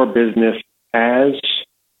know your business as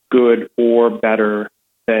good or better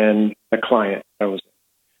than the client knows it.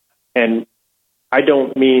 And I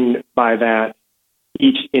don't mean by that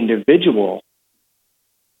each individual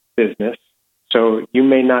business. So you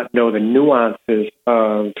may not know the nuances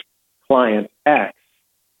of client X,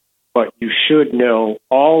 but you should know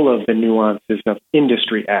all of the nuances of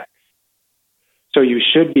industry X. So you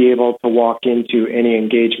should be able to walk into any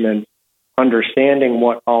engagement understanding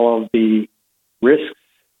what all of the risks,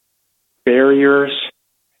 barriers,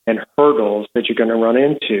 and hurdles that you're going to run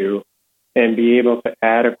into, and be able to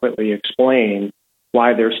adequately explain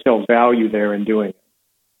why there's still value there in doing it.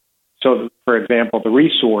 So, for example, the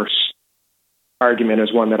resource argument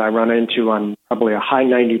is one that I run into on probably a high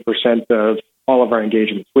 90% of all of our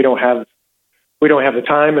engagements. We don't have the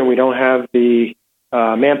time, and we don't have the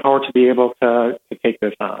manpower to be able to take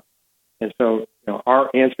this on. And so, our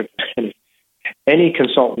answer to that is any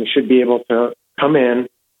consultant should be able to come in,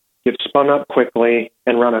 get spun up quickly,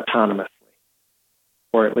 and run autonomously,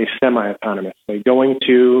 or at least semi-autonomously, going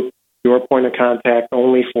to your point of contact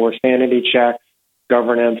only for sanity checks,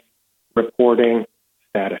 governance, reporting,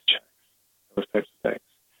 status checks, those types of things.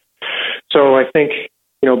 So I think,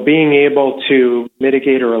 being able to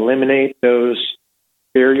mitigate or eliminate those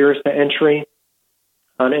barriers to entry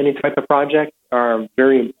on any type of project are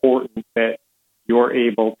very important, that you're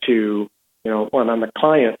able to, on the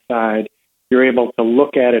client side, you're able to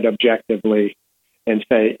look at it objectively and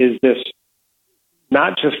say, is this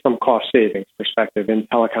not just from cost savings perspective in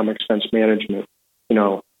telecom expense management,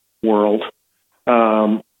 world,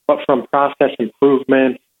 but from process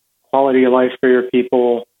improvement, quality of life for your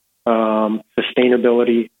people,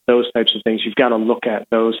 sustainability, those types of things. You've got to look at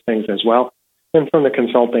those things as well. And from the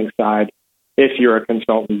consulting side, if you're a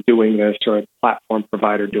consultant doing this or a platform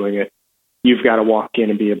provider doing it, you've got to walk in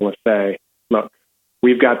and be able to say, look,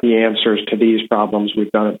 we've got the answers to these problems.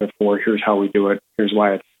 We've done it before. Here's how we do it. Here's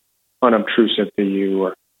why it's unobtrusive to you,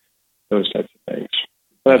 or those types of things.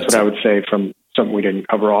 So that's what I would say from something we didn't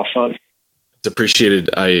cover off on. It's appreciated.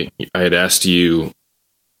 I had asked you,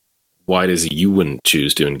 why does you wouldn't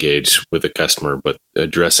choose to engage with a customer, but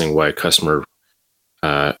addressing why a customer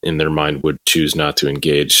in their mind would choose not to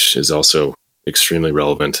engage is also extremely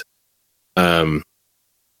relevant. So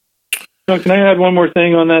can I add one more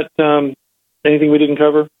thing on that? Anything we didn't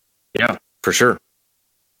cover? Yeah, for sure.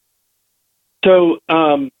 So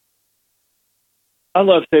I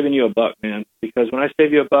love saving you a buck, man, because when I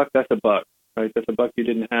save you a buck, that's a buck, right? That's a buck you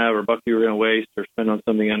didn't have, or a buck you were going to waste or spend on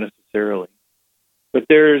something unnecessarily. But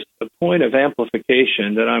there's a point of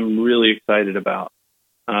amplification that I'm really excited about,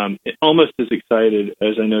 almost as excited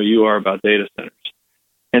as I know you are about data centers.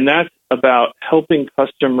 And that's about helping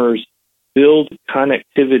customers build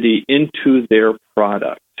connectivity into their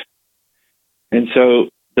product. And so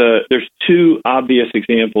there's two obvious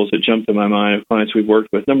examples that jump to my mind of clients we've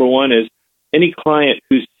worked with. Number one is any client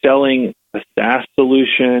who's selling a SaaS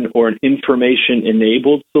solution or an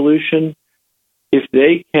information-enabled solution, if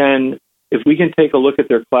we can take a look at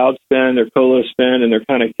their cloud spend, their colo spend, and their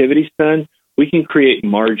connectivity spend, we can create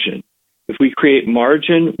margin. If we create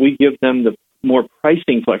margin, we give them the more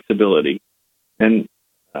pricing flexibility. And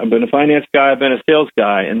I've been a finance guy, I've been a sales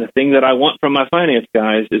guy, and the thing that I want from my finance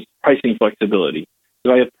guys is pricing flexibility.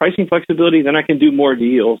 If I have pricing flexibility, then I can do more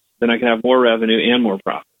deals, then I can have more revenue and more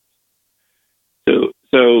profits.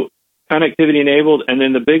 So connectivity enabled, and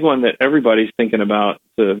then the big one that everybody's thinking about,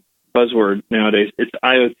 the buzzword nowadays, it's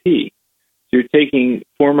IoT. So you're taking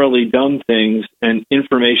formerly done things and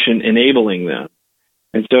information enabling them.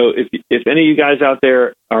 And so if any of you guys out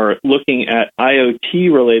there are looking at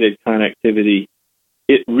IoT related connectivity,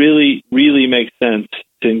 it really, really makes sense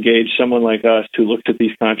to engage someone like us who looks at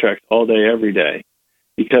these contracts all day, every day.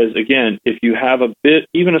 Because again, if you have a bit,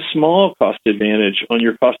 even a small cost advantage on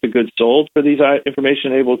your cost of goods sold for these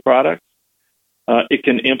information-enabled products, it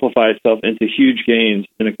can amplify itself into huge gains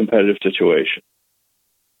in a competitive situation.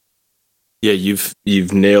 Yeah,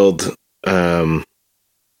 you've nailed an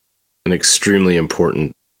extremely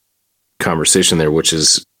important conversation there, which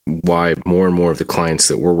is why more and more of the clients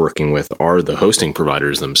that we're working with are the hosting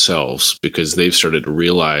providers themselves, because they've started to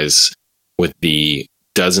realize with the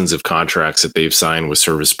dozens of contracts that they've signed with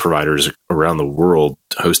service providers around the world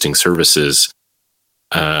hosting services,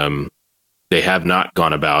 they have not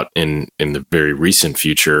gone about in the very recent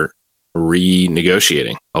future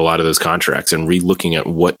renegotiating a lot of those contracts and re-looking at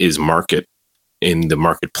what is market in the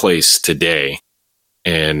marketplace today.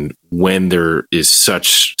 And when there is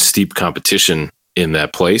such steep competition in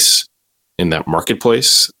that place, in that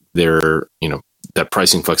marketplace, that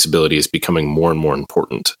pricing flexibility is becoming more and more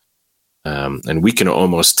important. And we can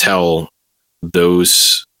almost tell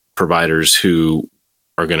those providers who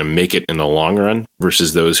are going to make it in the long run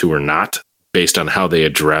versus those who are not, based on how they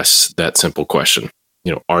address that simple question.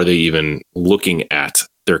 Are they even looking at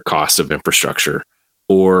their cost of infrastructure,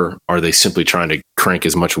 or are they simply trying to crank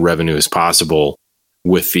as much revenue as possible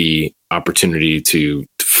with the opportunity to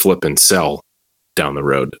flip and sell down the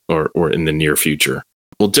road or in the near future?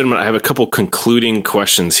 Well, gentlemen, I have a couple concluding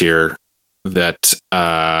questions here that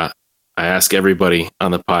I ask everybody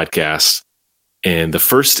on the podcast. And the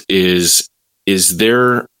first is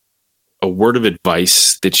there a word of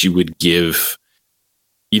advice that you would give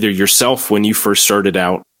either yourself when you first started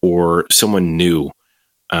out or someone new?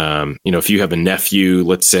 If you have a nephew,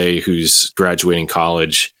 let's say, who's graduating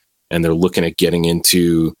college and they're looking at getting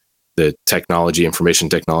into the information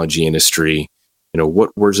technology industry,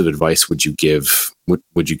 what words of advice would you give?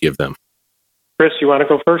 Would you give them? Chris, you want to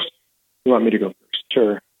go first? You want me to go first?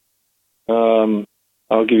 Sure.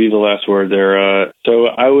 I'll give you the last word there. So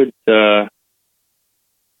I would,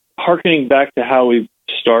 hearkening back to how we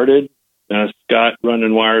started, Scott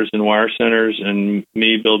running wires and wire centers and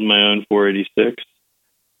me building my own 486,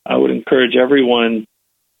 I would encourage everyone,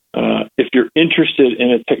 if you're interested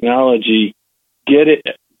in a technology, get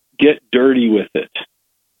dirty with it.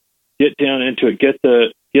 Get down into it. Get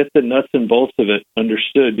the nuts and bolts of it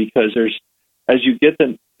understood, because as you get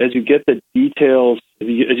the details, as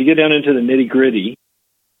you get down into the nitty gritty,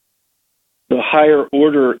 the higher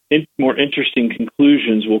order, more interesting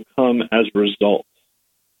conclusions will come as a result.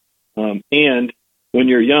 And when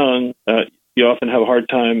you're young, you often have a hard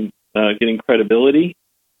time getting credibility.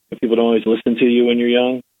 People don't always listen to you when you're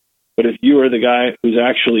young. But if you are the guy who's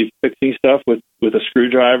actually fixing stuff with a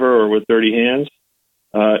screwdriver or with dirty hands,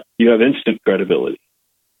 you have instant credibility.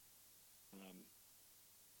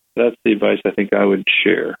 That's the advice I think I would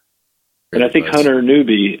share. And I think Hunter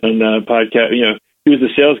Newby on the podcast, he was the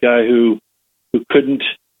sales guy who couldn't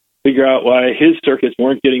figure out why his circuits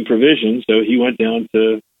weren't getting provision. So he went down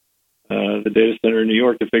to the data center in New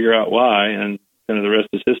York to figure out why, and kind of the rest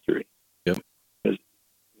is history. Yep. Because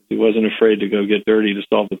he wasn't afraid to go get dirty to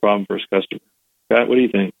solve the problem for his customer. Pat, what do you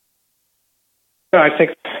think? I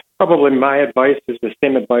think probably my advice is the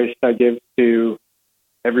same advice I give to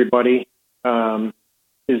everybody,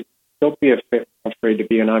 is don't be afraid to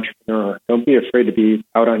be an entrepreneur. Don't be afraid to be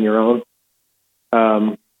out on your own.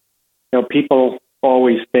 People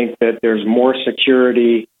always think that there's more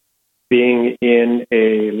security being in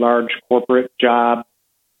a large corporate job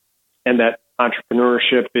and that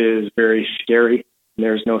entrepreneurship is very scary and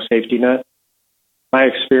there's no safety net. My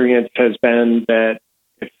experience has been that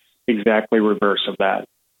it's exactly reverse of that.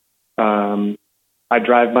 I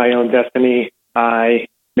drive my own destiny. I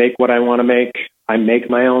make what I want to make. I make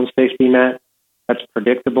my own safety net. That's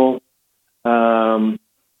predictable.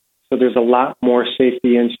 So there's a lot more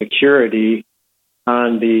safety and security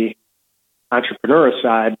on the entrepreneur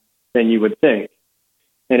side than you would think.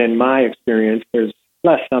 And in my experience, there's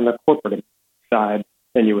less on the corporate side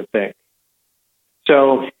than you would think.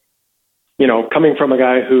 So, coming from a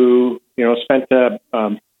guy who, spent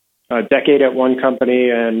a decade at one company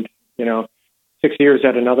and, 6 years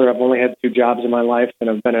at another, I've only had 2 jobs in my life and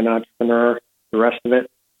I've been an entrepreneur the rest of it.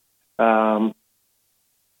 I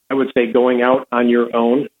would say going out on your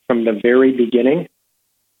own from the very beginning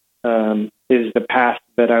is the path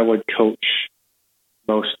that I would coach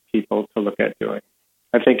most people to look at doing.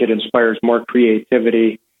 I think it inspires more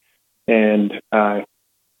creativity, and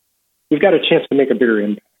you've got a chance to make a bigger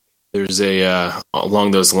impact. There's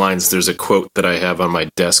along those lines, there's a quote that I have on my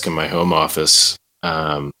desk in my home office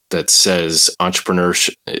that says, an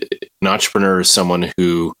entrepreneur is someone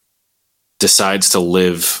who decides to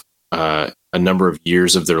live a number of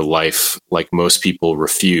years of their life, like most people,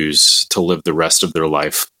 refuse to live the rest of their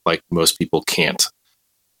life like most people can't.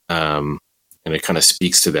 And it kind of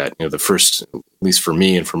speaks to that. The first, at least for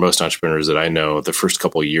me and for most entrepreneurs that I know, the first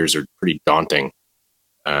couple of years are pretty daunting.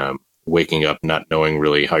 Waking up, not knowing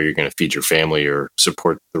really how you're going to feed your family or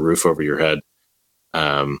support the roof over your head.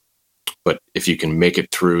 But if you can make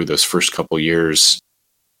it through those first couple of years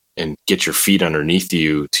and get your feet underneath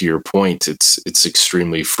you, to your point, it's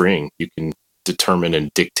extremely freeing. You can determine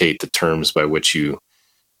and dictate the terms by which you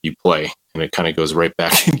play. And it kind of goes right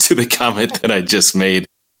back into the comment that I just made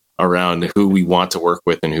around who we want to work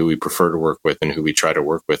with and who we prefer to work with and who we try to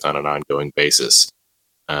work with on an ongoing basis.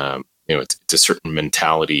 It's a certain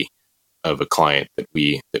mentality of a client that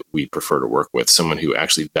we prefer to work with, someone who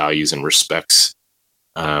actually values and respects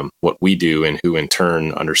what we do, and who in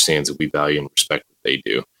turn understands that we value and respect what they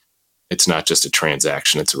do. It's not just a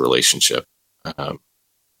transaction, it's a relationship.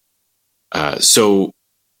 So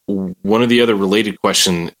one of the other related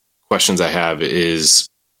questions I have is,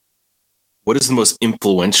 what is the most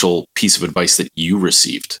influential piece of advice that you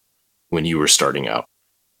received when you were starting out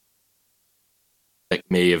that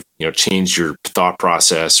may have changed your thought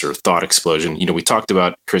process or thought explosion? We talked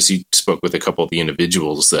about, Chris, you spoke with a couple of the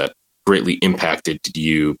individuals that greatly impacted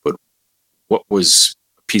you, but what was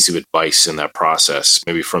a piece of advice in that process,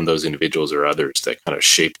 maybe from those individuals or others, that kind of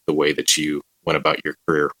shaped the way that you went about your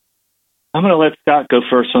career? I'm going to let Scott go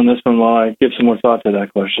first on this one while I give some more thought to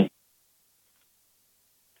that question.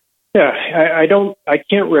 Yeah, I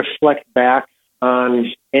can't reflect back on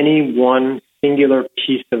any one singular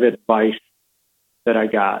piece of advice that I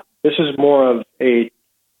got. This is more of a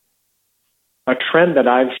trend that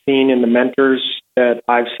I've seen in the mentors that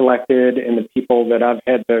I've selected and the people that I've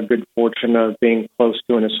had the good fortune of being close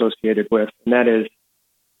to and associated with. And that is,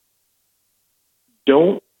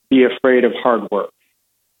 don't be afraid of hard work.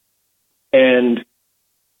 And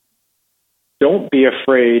don't be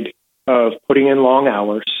afraid of putting in long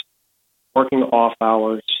hours, working off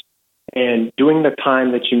hours, and doing the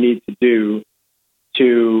time that you need to do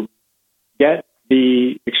to get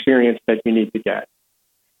the experience that you need to get.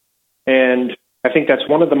 And I think that's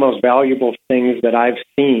one of the most valuable things that I've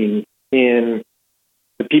seen in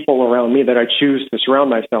the people around me that I choose to surround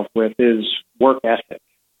myself with is work ethic.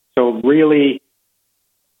 So really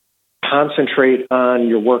concentrate on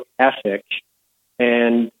your work ethic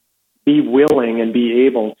and be willing and be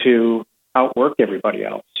able to outwork everybody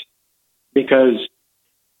else. Because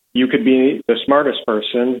you could be the smartest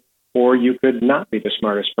person or you could not be the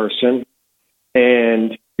smartest person.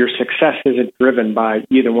 And your success isn't driven by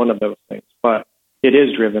either one of those things, but it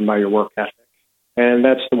is driven by your work ethic. And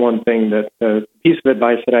that's the one thing that the piece of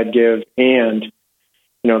advice that I'd give. And,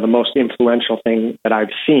 the most influential thing that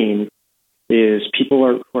I've seen is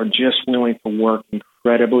people who are just willing to work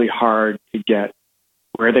incredibly hard to get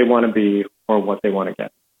where they want to be or what they want to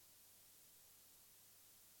get.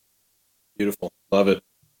 Beautiful. Love it.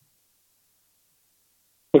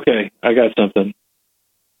 Okay, I got something.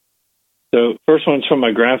 So first one's from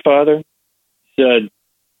my grandfather. He said,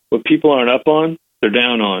 what people aren't up on, they're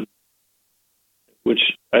down on, which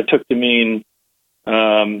I took to mean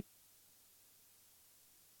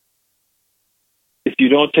if you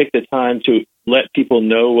don't take the time to let people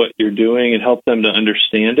know what you're doing and help them to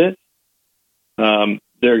understand it,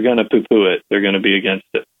 they're going to poo-poo it. They're going to be against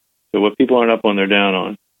it. So what people aren't up on, they're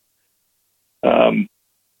down on.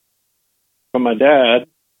 From my dad,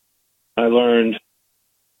 I learned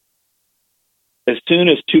as soon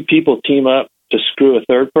as two people team up to screw a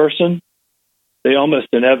third person, they almost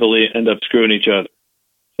inevitably end up screwing each other.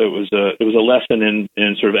 So it was a lesson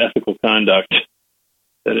in sort of ethical conduct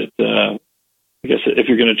that I guess if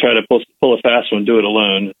you're going to try to pull a fast one, do it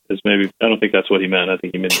alone. I don't think that's what he meant. I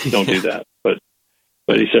think he meant don't do that. But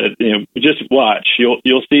he said, just watch.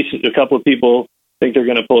 You'll see a couple of people think they're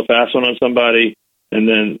going to pull a fast one on somebody, and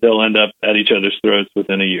then they'll end up at each other's throats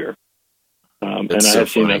within a year. And I have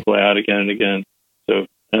seen that play out again and again. So,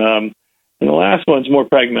 and the last one's more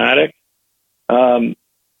pragmatic.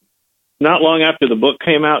 Not long after the book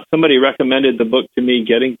came out, somebody recommended the book to me,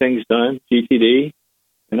 Getting Things Done, GTD.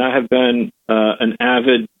 And I have been an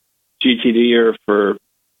avid GTDer for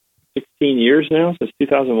 16 years now, since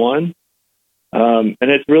 2001. And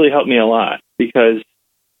it's really helped me a lot because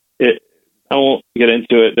I won't get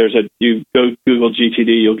into it. You go Google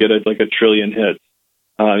GTD, you'll get like a trillion hits.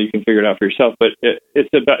 You can figure it out for yourself. But it's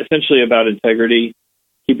essentially about integrity,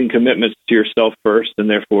 keeping commitments to yourself first, and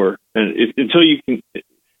therefore, until you can,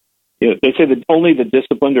 they say that only the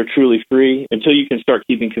disciplined are truly free. Until you can start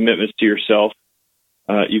keeping commitments to yourself,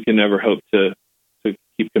 you can never hope to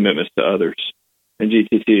keep commitments to others. And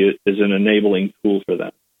GTD is an enabling tool for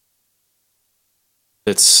that.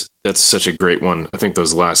 That's such a great one. I think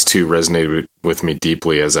those last two resonated with me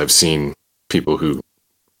deeply, as I've seen people who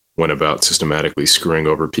went about systematically screwing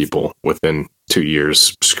over people within 2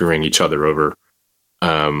 years, screwing each other over.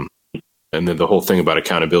 And then the whole thing about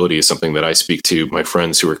accountability is something that I speak to my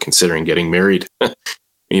friends who are considering getting married.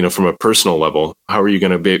 From a personal level, how are you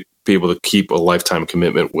going to be able to keep a lifetime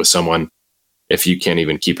commitment with someone if you can't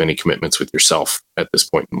even keep any commitments with yourself at this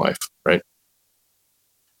point in life, right?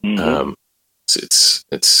 Mm-hmm.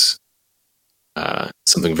 It's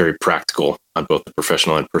something very practical on both the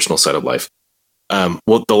professional and personal side of life.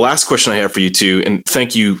 Well, the last question I have for you two, and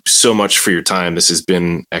thank you so much for your time. This has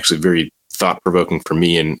been actually very thought-provoking for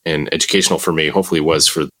me and educational for me. Hopefully it was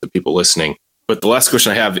for the people listening. But the last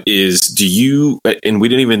question I have is, I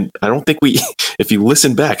don't think we, if you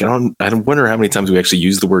listen back, I wonder how many times we actually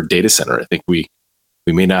use the word data center. I think we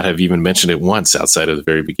may not have even mentioned it once outside of the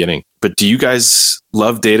very beginning. But do you guys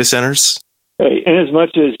love data centers? Hey, and as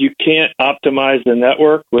much as you can't optimize the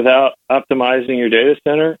network without optimizing your data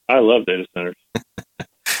center, I love data centers.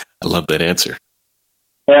 I love that answer.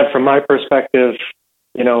 Yeah, from my perspective,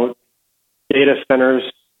 data centers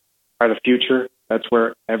are the future. That's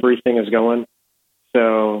where everything is going.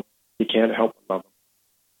 So you can't help but love them.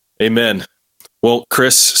 Amen. Well,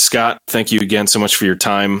 Chris, Scott, thank you again so much for your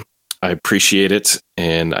time. I appreciate it.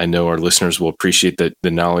 And I know our listeners will appreciate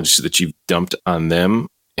the knowledge that you've dumped on them.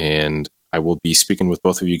 And I will be speaking with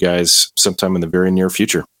both of you guys sometime in the very near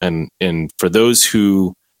future. And for those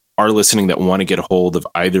who are listening that want to get a hold of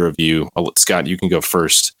either of you, Scott, you can go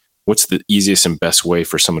first. What's the easiest and best way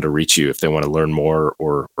for someone to reach you if they want to learn more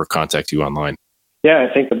or contact you online? Yeah,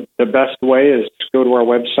 I think the best way is to go to our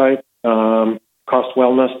website,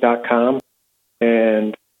 costwellness.com,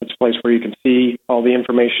 and it's a place where you can see all the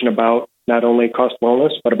information about not only Cost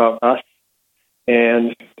Wellness, but about us,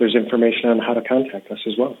 and there's information on how to contact us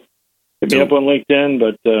as well. Hit me up on LinkedIn,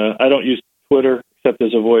 but I don't use Twitter except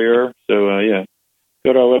as a voyeur, so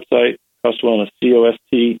go to our website, Cost Wellness,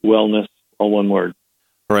 COST Wellness, all one word.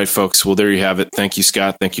 All right, folks. Well, there you have it. Thank you,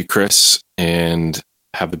 Scott. Thank you, Chris, and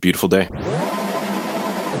have a beautiful day.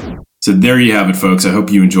 So there you have it, folks. I hope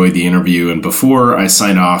you enjoyed the interview. And before I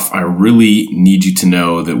sign off, I really need you to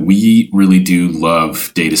know that we really do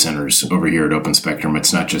love data centers over here at Open Spectrum.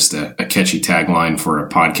 It's not just a catchy tagline for a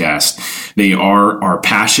podcast. They are our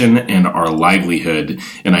passion and our livelihood.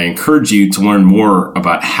 And I encourage you to learn more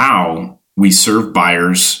about how we serve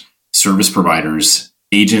buyers, service providers,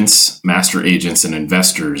 agents, master agents, and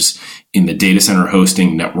investors in the data center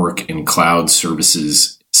hosting, network, and cloud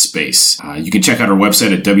services space. You can check out our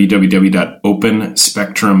website at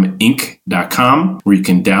www.openspectruminc.com, where you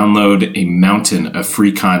can download a mountain of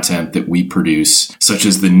free content that we produce, such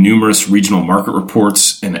as the numerous regional market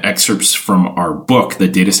reports and excerpts from our book, the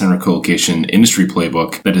Data Center Colocation Industry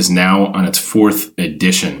Playbook, that is now on its 4th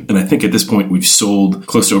edition. And I think at this point, we've sold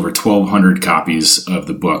close to over 1,200 copies of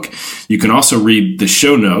the book. You can also read the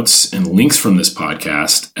show notes and links from this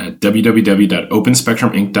podcast at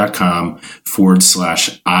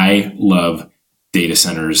www.openspectruminc.com/I love data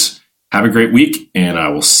centers. Have a great week, and I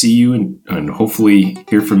will see you and hopefully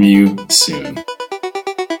hear from you soon.